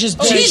 She's just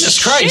Jesus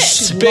Christ.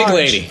 She's Big large.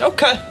 lady.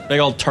 Okay. Big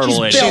old turtle She's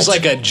lady. built. She's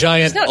like a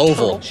giant not a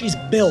oval. She's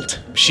built.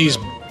 She's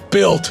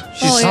built.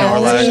 Oh,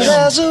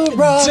 yeah.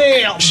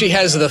 Damn. She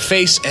has the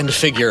face and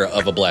figure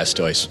of a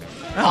Blastoise.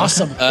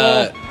 Awesome.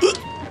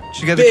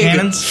 She got the Big,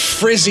 cannons.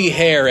 frizzy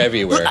hair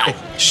everywhere.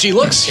 She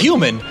looks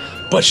human,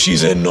 but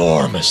she's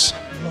enormous.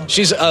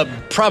 She's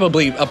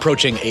probably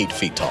approaching 8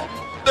 feet tall.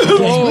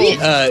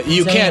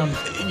 You Damn.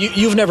 can't.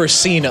 You've never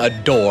seen a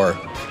door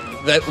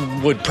that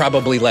would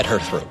probably let her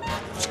through.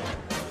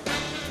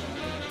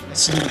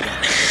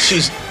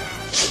 She's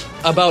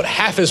about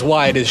half as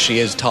wide as she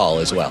is tall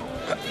as well.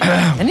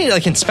 I need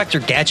like Inspector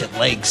Gadget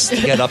legs to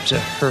get up to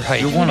her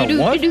height. You want a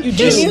what? You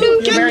do.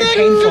 You're very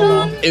painful,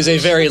 though. Is a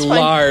very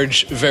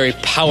large, very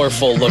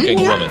powerful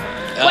looking woman.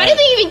 Why do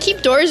they even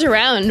keep doors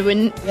around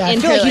when? Yeah, I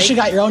feel like you should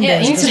got your own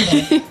doors. at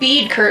this point.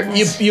 Bead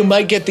curtains. You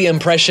might get the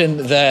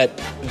impression that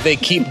they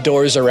keep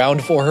doors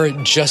around for her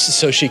just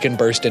so she can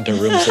burst into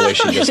rooms the way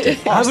she just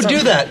did. I would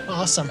do that.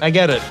 Awesome. I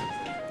get it.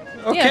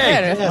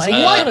 Yeah, Yes.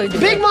 like,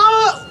 Big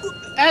Mama,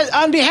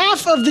 on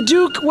behalf of the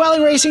Duke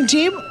Welling Racing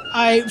Team,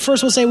 I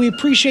first will say we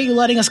appreciate you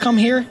letting us come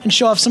here and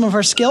show off some of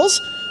our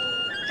skills.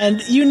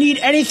 And you need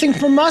anything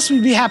from us,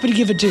 we'd be happy to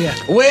give it to you.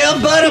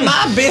 Well, butter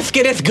my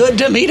biscuit, it's good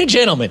to meet a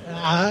gentleman.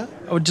 I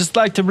would just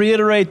like to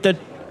reiterate that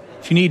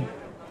if you need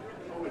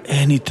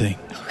anything,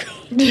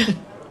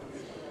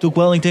 Duke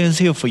Wellington is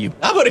here for you.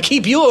 I'm going to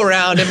keep you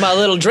around in my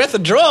little dresser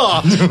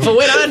drawer for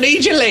when I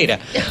need you later.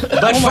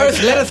 But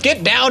first, let us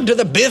get down to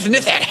the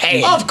business at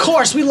hand. Of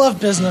course, we love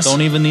business.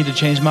 Don't even need to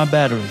change my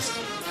batteries.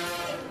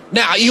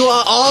 Now, you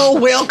are all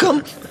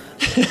welcome.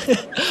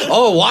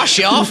 Oh, wash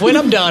you off when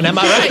I'm done, am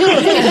I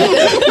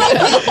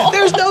right?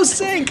 There's no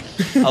sink.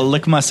 I'll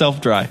lick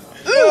myself dry.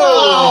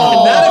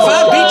 Not if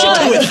I beat you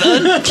to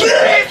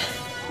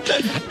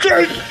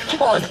it,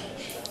 son.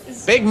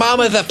 Big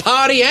Mama's a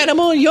party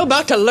animal, you're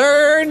about to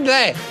learn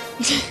that.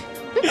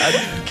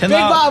 Big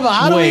Baba,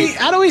 how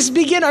do we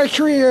begin our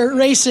career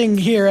racing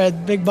here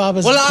at Big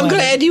Baba's? Well, I'm Planet?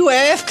 glad you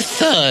asked,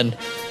 son.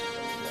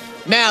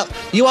 Now,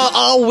 you are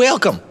all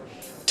welcome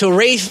to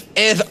race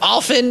as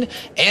often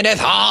and as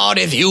hard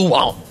as you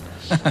want.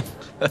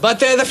 But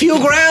there's a few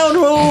ground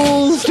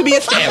rules to be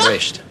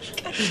established.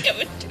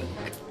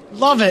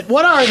 Love it.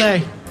 What are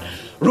they?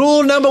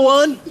 Rule number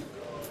 1,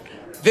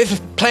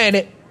 this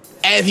planet,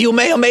 as you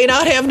may or may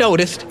not have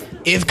noticed,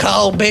 is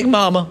called Big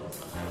Mama.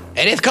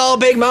 And it's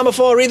called Big Mama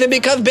for a reason,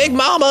 because Big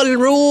Mama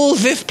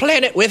rules this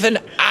planet with an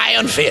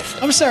iron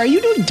fist. I'm sorry, are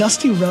you doing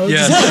Dusty Rhodes?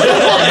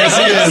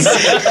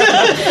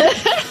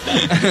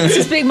 This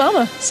is Big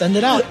Mama. Send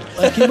it out.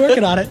 Like, keep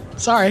working on it.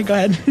 Sorry, go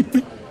ahead.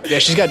 Yeah,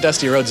 she's got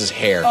Dusty Rhodes'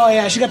 hair. Oh,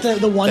 yeah, she got the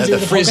onesie the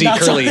with the frizzy, polka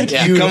dots curly, on it.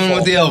 yeah. Coming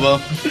with the elbow.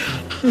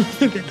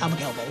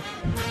 Atomic elbow.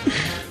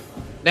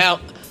 Now,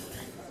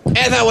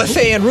 as I was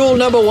saying, rule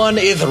number 1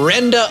 is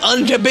render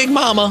unto Big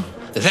Mama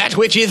that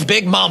which is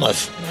Big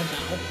Mama's.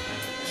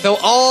 So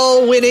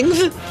all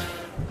winnings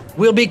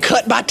will be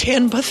cut by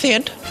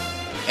 10%,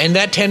 and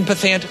that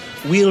 10%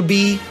 will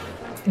be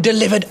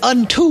delivered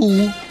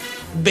unto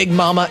Big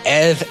Mama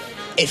as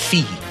a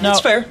fee. No.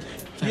 That's fair.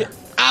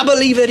 I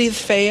believe it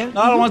is fair.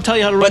 No, I don't want to tell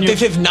you how to run But your...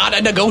 this is not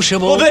a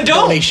negotiable Well, then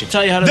don't. relation.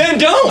 Tell you how to... Then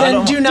don't.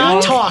 Then do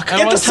not talk. I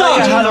don't want to tell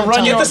you how to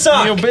run Get the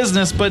sock. your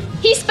business, but...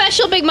 He's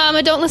special, Big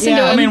Mama. Don't listen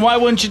Yeah, to him. I mean, why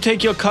wouldn't you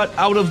take your cut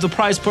out of the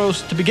prize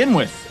purse to begin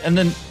with? And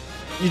then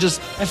you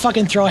just... I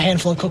fucking throw a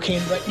handful of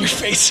cocaine right in your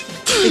face.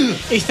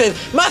 He says,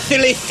 my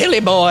silly, silly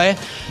boy,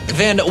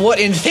 then what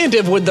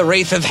incentive would the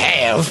races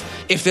have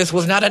if this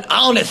was not an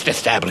honest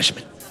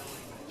establishment?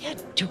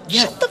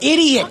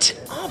 Idiot.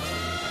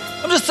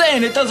 I'm just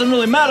saying, it doesn't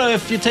really matter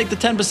if you take the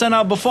 10%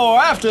 out before or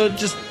after,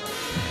 just...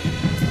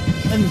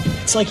 And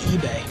it's like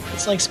eBay.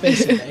 It's like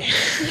space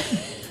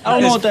eBay. I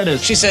don't know what that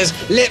is. She says,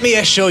 let me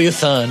assure you,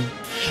 son,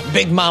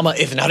 Big Mama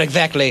is not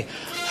exactly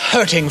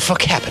hurting for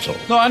capital.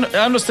 No, I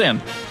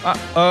understand.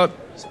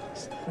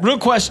 Real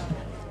question.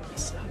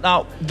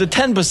 Now, the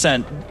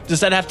 10%, does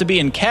that have to be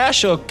in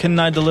cash, or can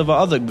I deliver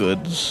other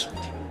goods?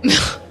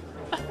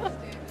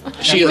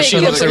 She looks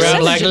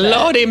around like,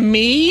 Lordy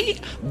me,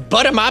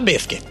 butter my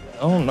biscuit.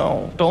 Oh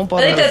no! Don't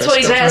bother. I think that's what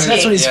he's asking.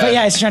 That's what he's.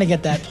 Yeah, he's trying to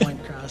get that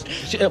point across.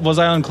 Was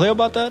I unclear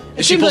about that?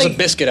 She pulls a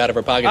biscuit out of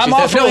her pocket. She I'm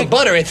says, offering- no,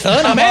 butter it,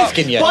 son. I'm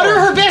asking you. Butter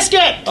her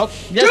biscuit. Oh,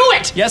 yes. Do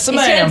it. Yes, He's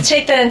going ma'am. to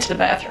take that into the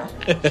bathroom.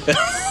 Can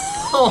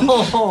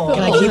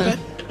I keep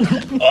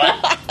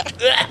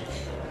it?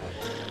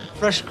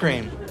 Fresh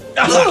cream.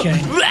 Okay.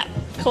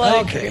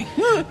 Okay.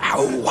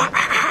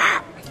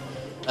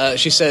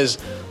 She says,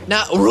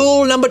 now,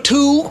 rule number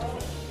 2,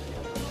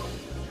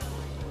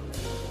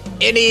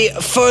 any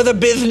further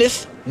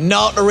business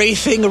not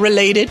racing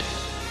related,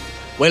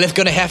 well, it's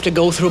going to have to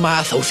go through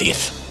my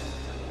associates.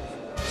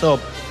 So,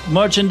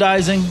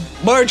 merchandising,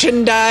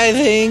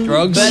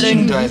 Drugs.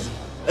 betting.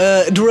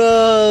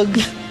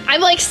 Drugs. I'm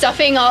like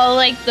stuffing all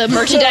like the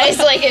merchandise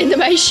like into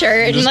my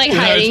shirt and like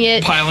hiding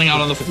it. Piling out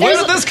on the floor. Where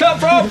did this come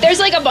from? There's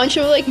like a bunch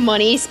of like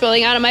money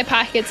spilling out of my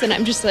pockets, and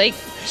I'm just like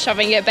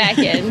shoving it back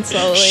in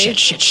slowly.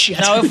 Shit.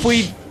 Now, if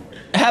we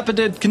happen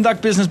to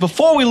conduct business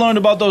before we learned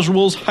about those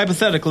rules,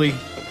 hypothetically,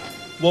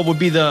 what would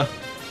be the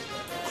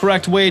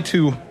correct way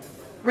to...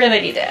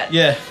 Remedy that.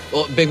 Yeah.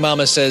 Well, Big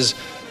Mama says,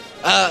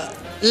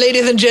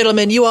 ladies and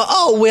gentlemen, you are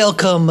all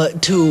welcome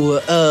to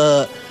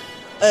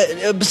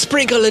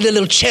sprinkle a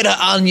little cheddar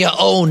on your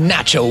own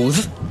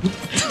nachos.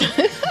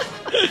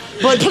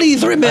 But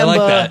please remember, I like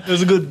that. It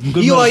was a good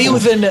you are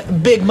metaphor.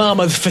 using Big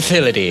Mama's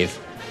facilities,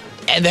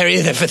 and there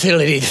is a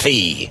facility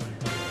fee.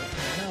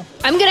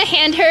 I'm gonna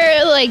hand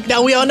her like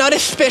Now, we are not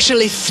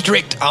especially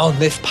strict on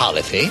this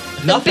policy.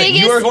 Nothing.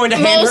 biggest, You are going to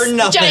hand her most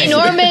nothing.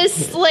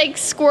 ginormous like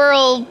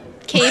squirrel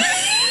cape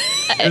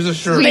There's a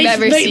shirt. we've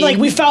ever seen. Like,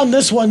 we found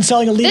this one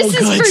selling illegal this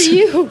goods. is for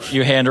you.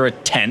 You hand her a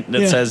tent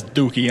that Yeah. says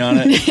Dookie on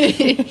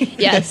it.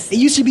 Yes. It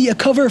used to be a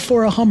cover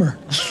for a Hummer.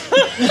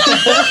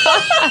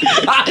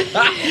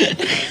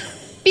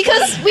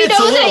 Because we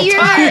know that you're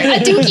a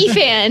Dookie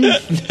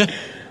fan.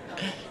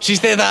 She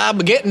says, I'm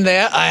getting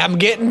there. I am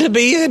getting to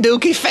be a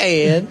Dookie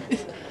fan.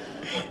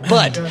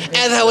 But,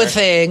 as I was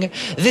saying,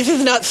 this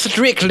is not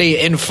strictly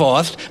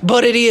enforced,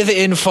 but it is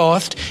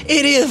enforced.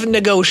 It is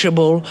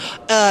negotiable.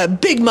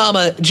 Big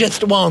Mama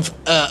just wants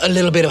a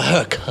little bit of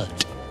her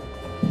cut.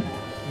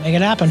 Make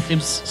it happen.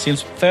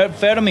 Seems fair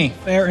to me.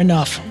 Fair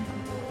enough.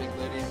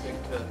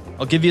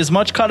 I'll give you as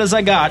much cut as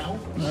I got.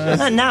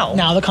 Not now.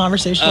 Now the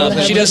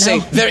conversation. She does say,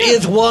 there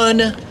is one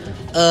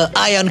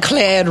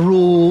ironclad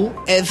rule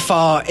as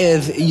far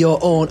as your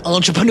own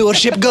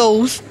entrepreneurship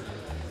goes.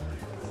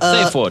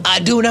 Safe word. I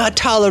do not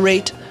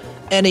tolerate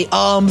any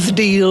arms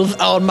deals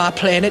on my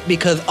planet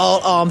because all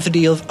arms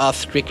deals are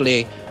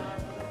strictly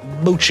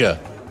butcher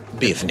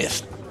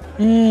business.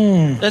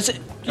 That's it.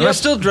 Am I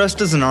still dressed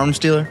as an arms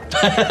dealer?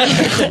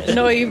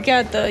 No, you've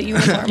got the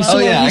uniform. You still, Oh,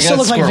 yeah, you I still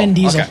got look like squirrel. Vin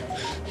Diesel. Okay.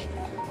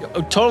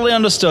 Totally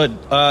understood.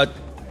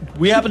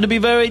 We happen to be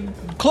very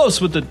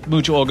close with the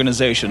Mooch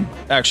organization,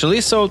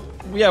 actually, so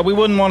yeah, we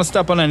wouldn't want to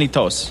step on any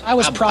toes. I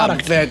was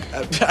product.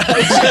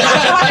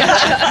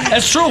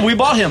 That's true, we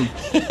bought him.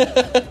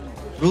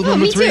 Rule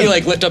number me 3. You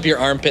like lift up your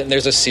armpit and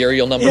there's a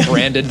serial number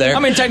branded there. I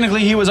mean,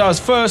 technically he was ours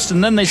first,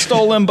 and then they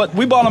stole him, but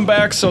we bought him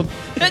back, so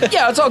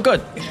yeah, it's all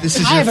good. This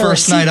is I your have a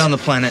first receipt. night on the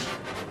planet.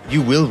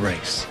 You will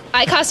race.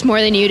 I cost more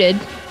than you did.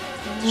 Shut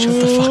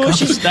the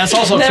fuck up. That's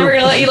also Never true.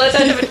 gonna let you live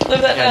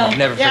that down.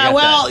 Never Yeah, forget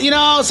well, you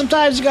know,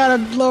 sometimes you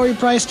gotta lower your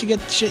price to get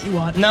the shit you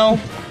want. that. No. You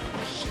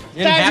Sometimes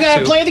didn't you have gotta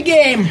to. play the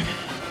game.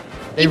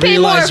 They You pay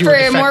more realized you were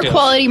for more defective.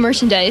 quality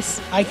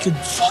merchandise. I could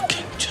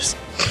fucking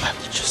I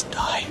would just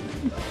die.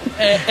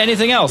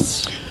 Anything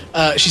else?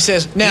 She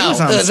says, now,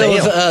 was on those,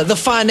 sale. the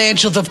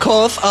financials, of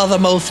course, are the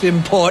most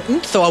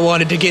important, so I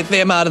wanted to get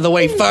them out of the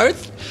way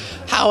first.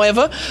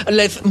 However,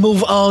 let's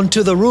move on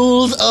to the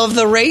rules of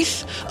the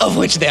race, of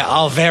which there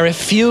are very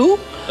few.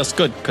 That's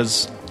good,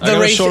 because I The got a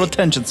race- short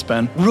attention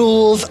span.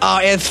 Rules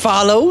are as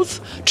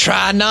follows.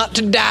 Try not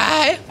to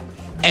die,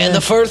 and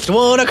the first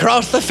one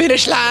across the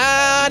finish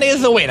line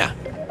is the winner.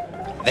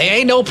 There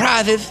ain't no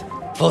prizes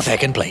for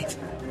second place.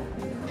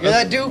 Hear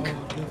that, Duke?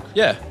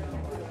 Yeah.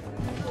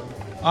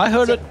 I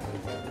heard it.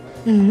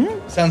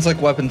 Sounds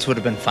like weapons would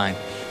have been fine.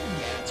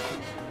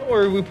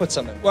 Or we put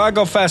something. Well, I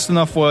go fast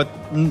enough where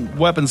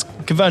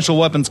conventional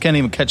weapons can't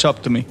even catch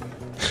up to me.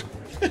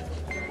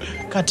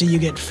 Cut to you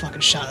get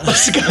fucking shot in the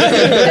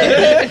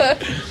sky.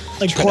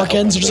 Like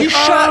Porkins or something.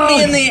 shot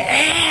me in the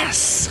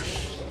ass.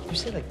 You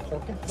say like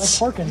Porkins? Like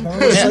Porkins, remember?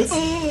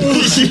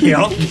 It's like,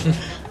 Yep.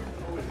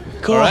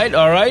 cool.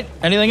 All right.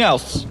 Anything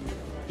else?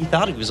 He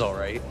thought he was all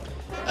right.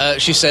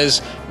 She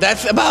says,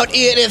 that's about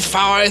it as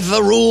far as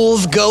the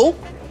rules go.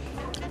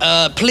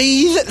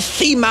 Please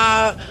see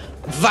my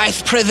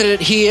vice president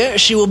here.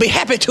 She will be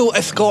happy to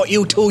escort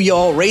you to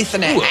your race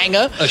and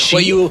hangar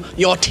where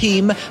your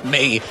team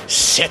may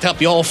set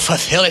up your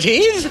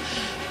facilities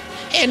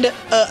and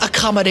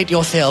accommodate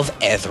yourselves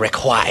as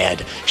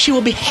required. She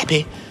will be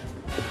happy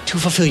to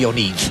fulfill your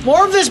needs.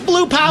 More of this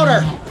blue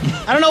powder.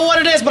 I don't know what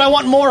it is, but I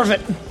want more of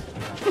it.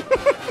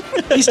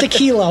 At least a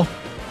kilo.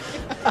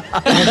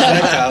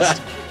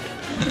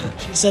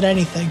 She said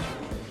anything.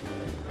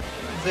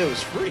 It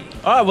was free.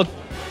 All right. Well,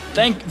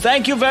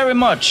 thank you very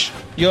much.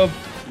 Your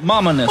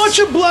mama-ness. Much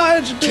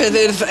obliged. To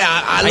this,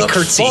 I look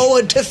curtsy.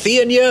 forward to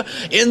seeing you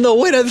in the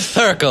winner's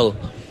circle.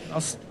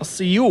 I'll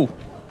see you.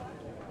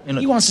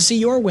 He wants to see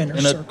your winner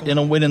in circle.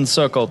 a winning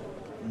circle.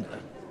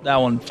 That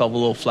one fell a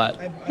little flat.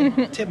 I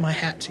tip my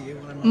hat to you.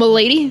 When I'm My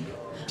lady?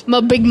 My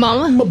big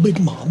mama? my big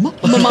mama.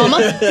 My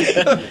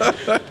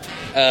mama?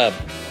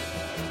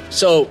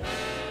 So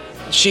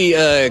she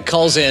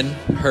calls in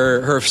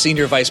her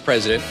senior vice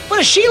president. What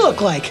does she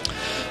look like?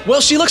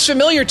 Well, she looks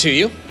familiar to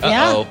you.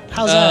 Yeah?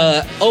 How's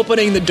that?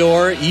 Opening the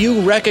door,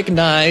 you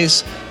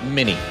recognize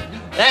Minnie.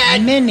 That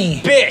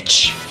Minnie.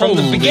 bitch from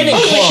the beginning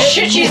Holy club.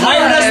 shit, she's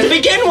hired us alive. to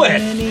begin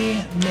with.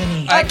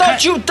 Minnie. I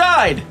thought you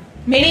died.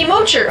 Mini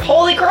Moocher,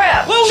 holy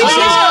crap. She says,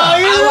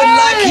 I would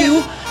like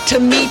you to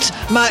meet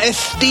my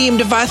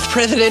esteemed vice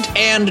president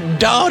and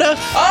daughter,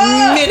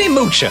 Minnie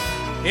Moocher.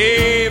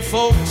 Hey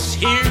folks,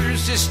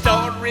 here's a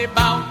story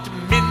about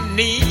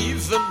Minnie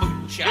the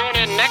Moocher. Tune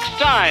in next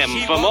time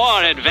for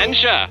more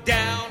adventure.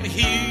 Down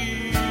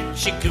here,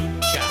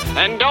 Chikucha.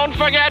 And don't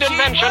forget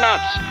Adventure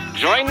Nuts.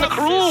 Join the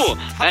crew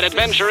at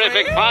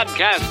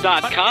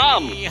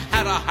AdventurificPodcast.com. He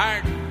had a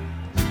heart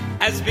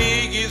as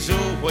big as a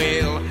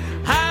whale.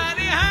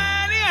 Hidey,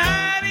 hidey,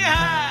 hidey,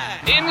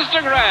 hidey.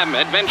 Instagram,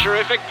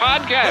 Adventurific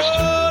Podcast.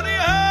 Howdy,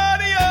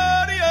 howdy,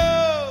 howdy,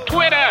 ho.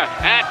 Twitter,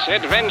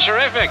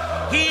 @Adventurific.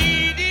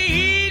 Heedy,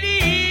 heedy,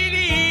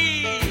 heedy,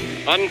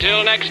 heedy.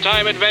 Until next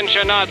time,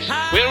 Adventure Nuts,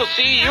 we'll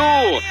see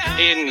you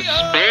in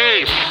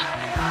space.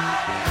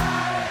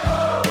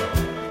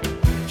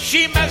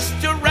 She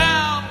messed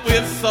around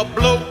with a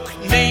bloke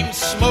named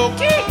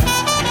Smokey.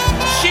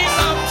 She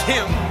loved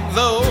him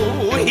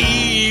although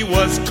he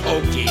was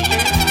cocky.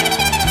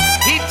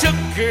 He took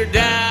her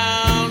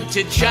down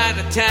to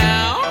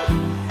Chinatown,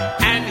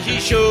 and he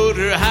showed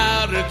her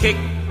how to kick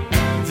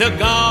the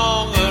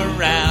gong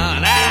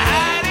around.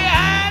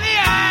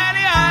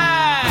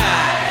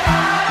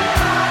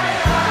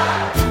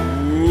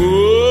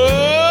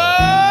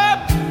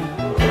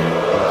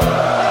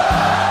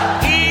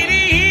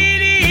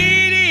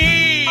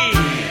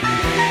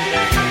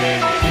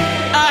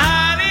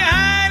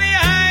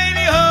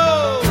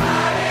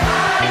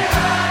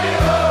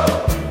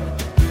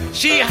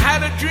 She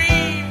had a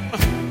dream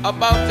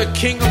about the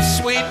King of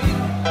Sweden.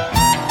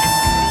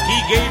 He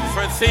gave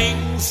her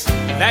things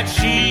that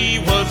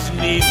she was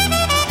needing.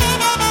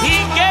 He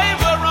gave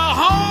her a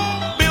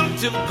home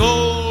built of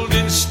gold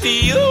and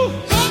steel,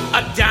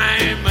 a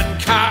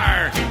diamond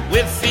car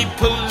with the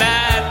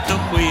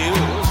platinum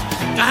wheels.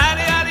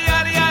 Howdy, howdy,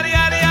 howdy, howdy,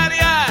 howdy, howdy,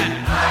 howdy.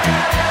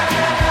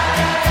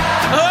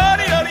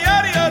 Howdy, howdy,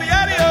 howdy, howdy,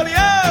 howdy, howdy,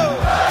 ho.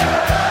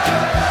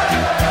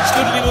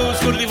 Scoodly-boo,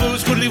 scoodly-boo,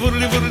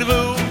 scoodly-boodly,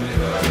 boodly-boo.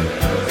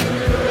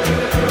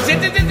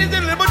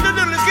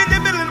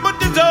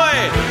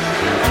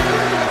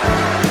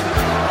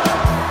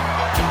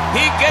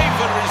 He gave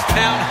her his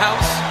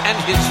townhouse and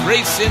his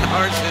racing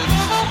horses.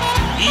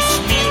 Each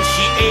meal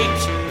she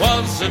ate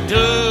was a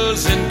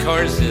dozen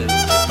courses.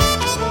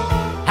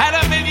 Had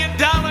 $1 million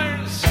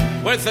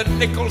worth of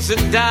nickels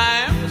and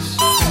dimes.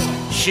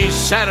 She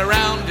sat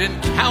around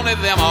and counted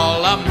them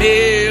all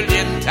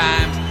 1,000,000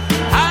 times.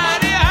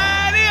 Howdy,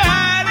 howdy,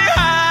 howdy,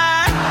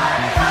 hi.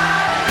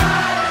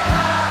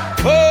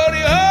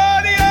 Howdy,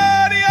 howdy,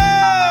 howdy, ho.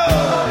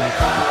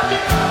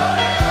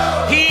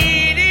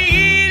 Heedy,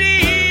 heedy,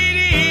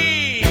 heedy,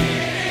 hee.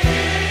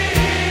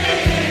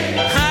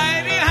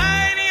 Heidi,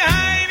 Heidi,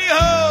 Heidi,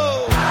 ho.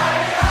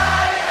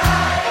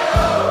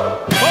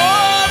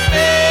 Poor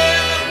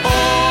man,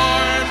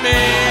 poor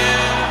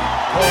man,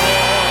 poor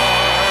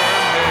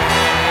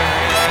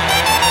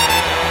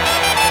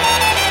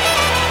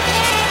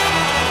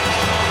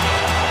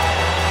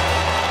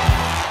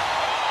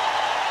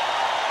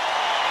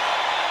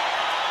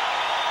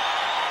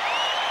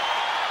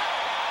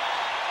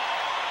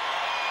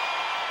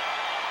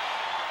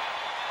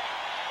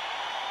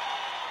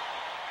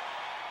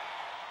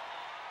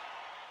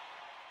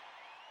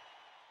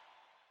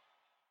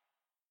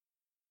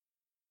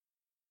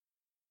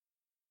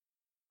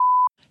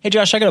Hey,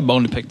 Josh, I got a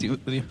bone to pick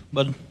with you,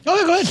 bud.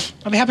 Oh, go ahead.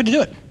 I'll be happy to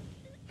do it.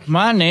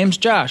 My name's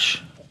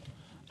Josh.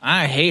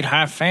 I hate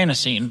high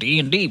fantasy and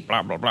D&D,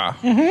 blah, blah, blah.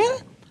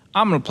 Mm-hmm.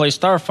 I'm going to play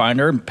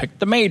Starfinder and pick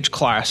the mage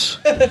class.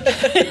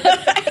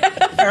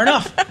 Fair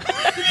enough.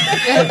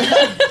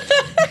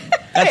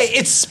 Hey,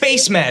 it's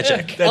space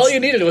magic. All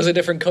you needed was a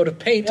different coat of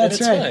paint, and That's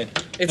it's right.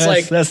 fine. It's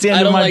like, that's the end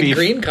I of don't my like beef.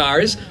 green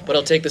cars, but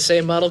I'll take the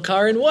same model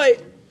car in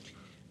white.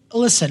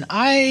 Listen,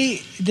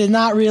 I did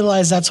not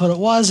realize that's what it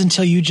was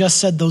until you just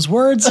said those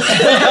words.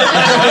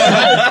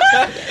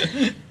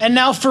 And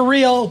now for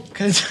real,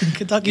 because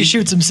Kentucky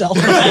shoots himself.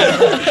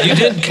 You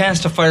did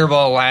cast a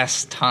fireball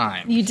last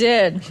time. You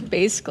did,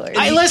 basically.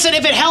 Listen,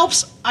 if it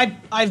helps,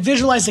 I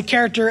visualize the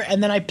character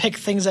and then I pick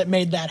things that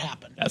made that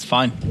happen. That's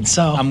fine.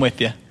 So I'm with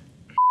you.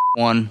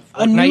 One.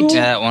 A new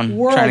that one.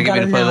 world Trying to get got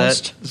me to play that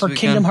announced this for weekend.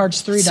 Kingdom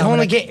Hearts 3. It's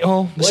only Dominic. game.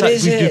 Oh, What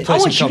is we do it? play I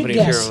some want you to Company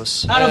of guess.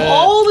 Heroes. Out of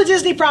all the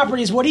Disney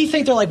properties, what do you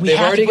think they're like? We They've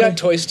have already to put got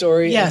Toy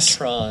Story Yes. and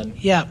Tron.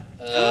 Yeah.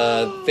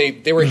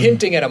 They were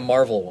hinting at a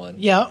Marvel one.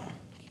 Yeah.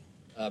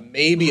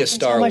 Maybe a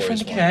Star my Wars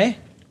friend one. Okay.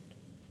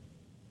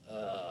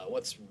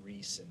 What's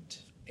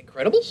recent?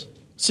 Incredibles?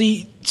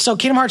 So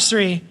Kingdom Hearts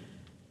 3,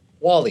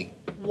 Wall-E.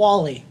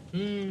 Wall-E.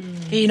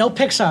 Hey, you know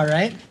Pixar,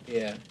 right?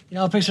 Yeah. You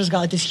know Pixar's got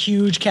like this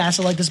huge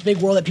castle, like this big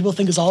world that people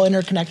think is all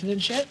interconnected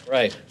and shit?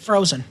 Right.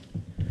 Frozen.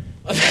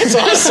 That's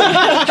awesome.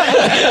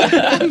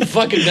 I'm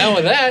fucking down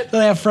with that. So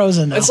they have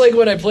Frozen now. That's like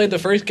when I played the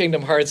first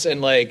Kingdom Hearts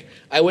and like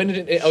I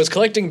was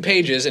collecting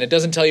pages and it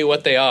doesn't tell you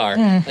what they are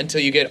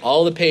until you get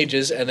all the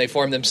pages and they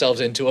form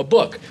themselves into a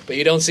book. But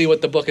you don't see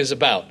what the book is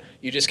about.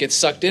 You just get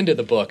sucked into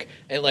the book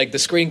and like the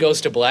screen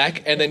goes to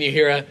black and then you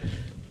hear a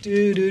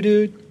do do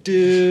do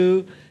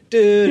do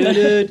do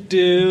do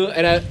do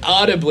and I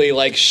audibly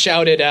like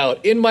shouted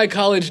out in my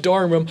college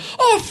dorm room,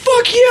 "Oh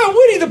fuck yeah,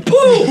 Winnie the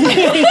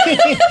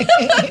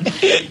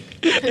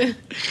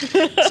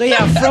Pooh!" So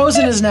yeah,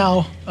 Frozen is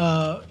now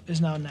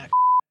next.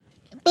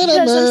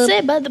 Because I'm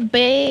saved by the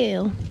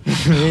bell.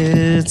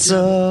 It's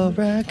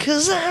alright,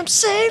 cause I'm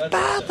saved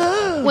by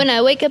the... When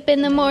I wake up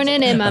in the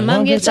morning and my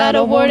mom gets out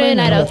of warning,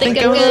 I don't think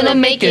I'm gonna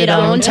make it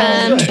on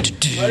time. And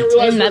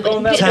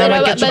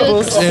I get your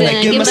books and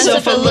I give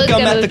myself a look.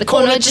 I'm at the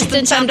corner just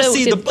in time to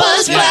see the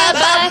bus fly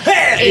by.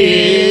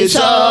 It's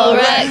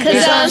alright,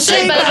 cause I'm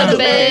saved by the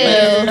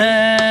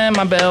bell.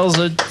 My bells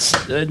are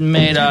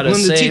made out of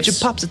When the safes. teacher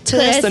pops a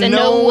Class, test, I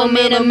know I'm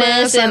in a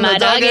mess, and my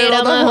dog ate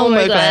all my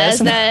homework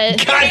last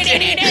night.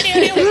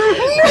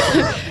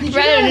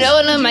 Right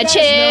alone on my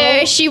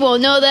chair, she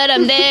won't know that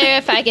I'm there.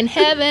 If I can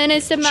heaven,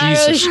 it's tomorrow.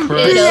 Jesus It'll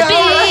Christ. be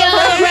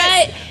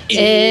alright.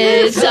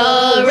 It's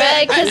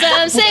alright, cause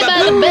I'm saved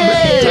by the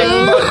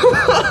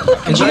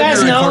bell. Did you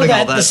guys know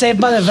that the Saved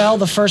by the Bell,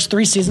 the first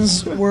 3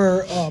 seasons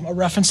were a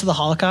reference to the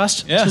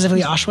Holocaust,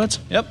 specifically Auschwitz?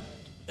 Yep.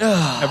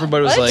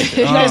 Everybody was like, Did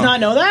you guys not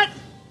know that?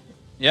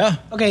 Yeah.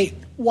 Okay,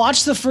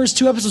 watch the first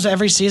 2 episodes of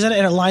every season,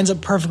 and it lines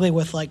up perfectly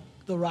with like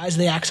the rise of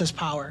the Axis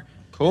power.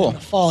 Cool. And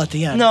the fall at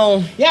the end.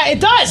 No. Yeah, it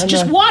does.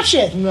 Just watch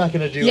it. I'm not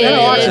going to do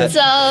It's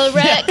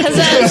alright, cause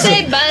I'm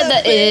saved by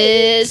the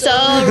it's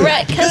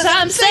alright, cause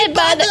I'm saved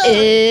by the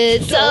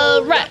it's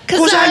alright,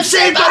 cause I'm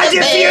saved by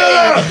the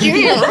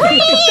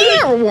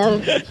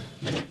Führer.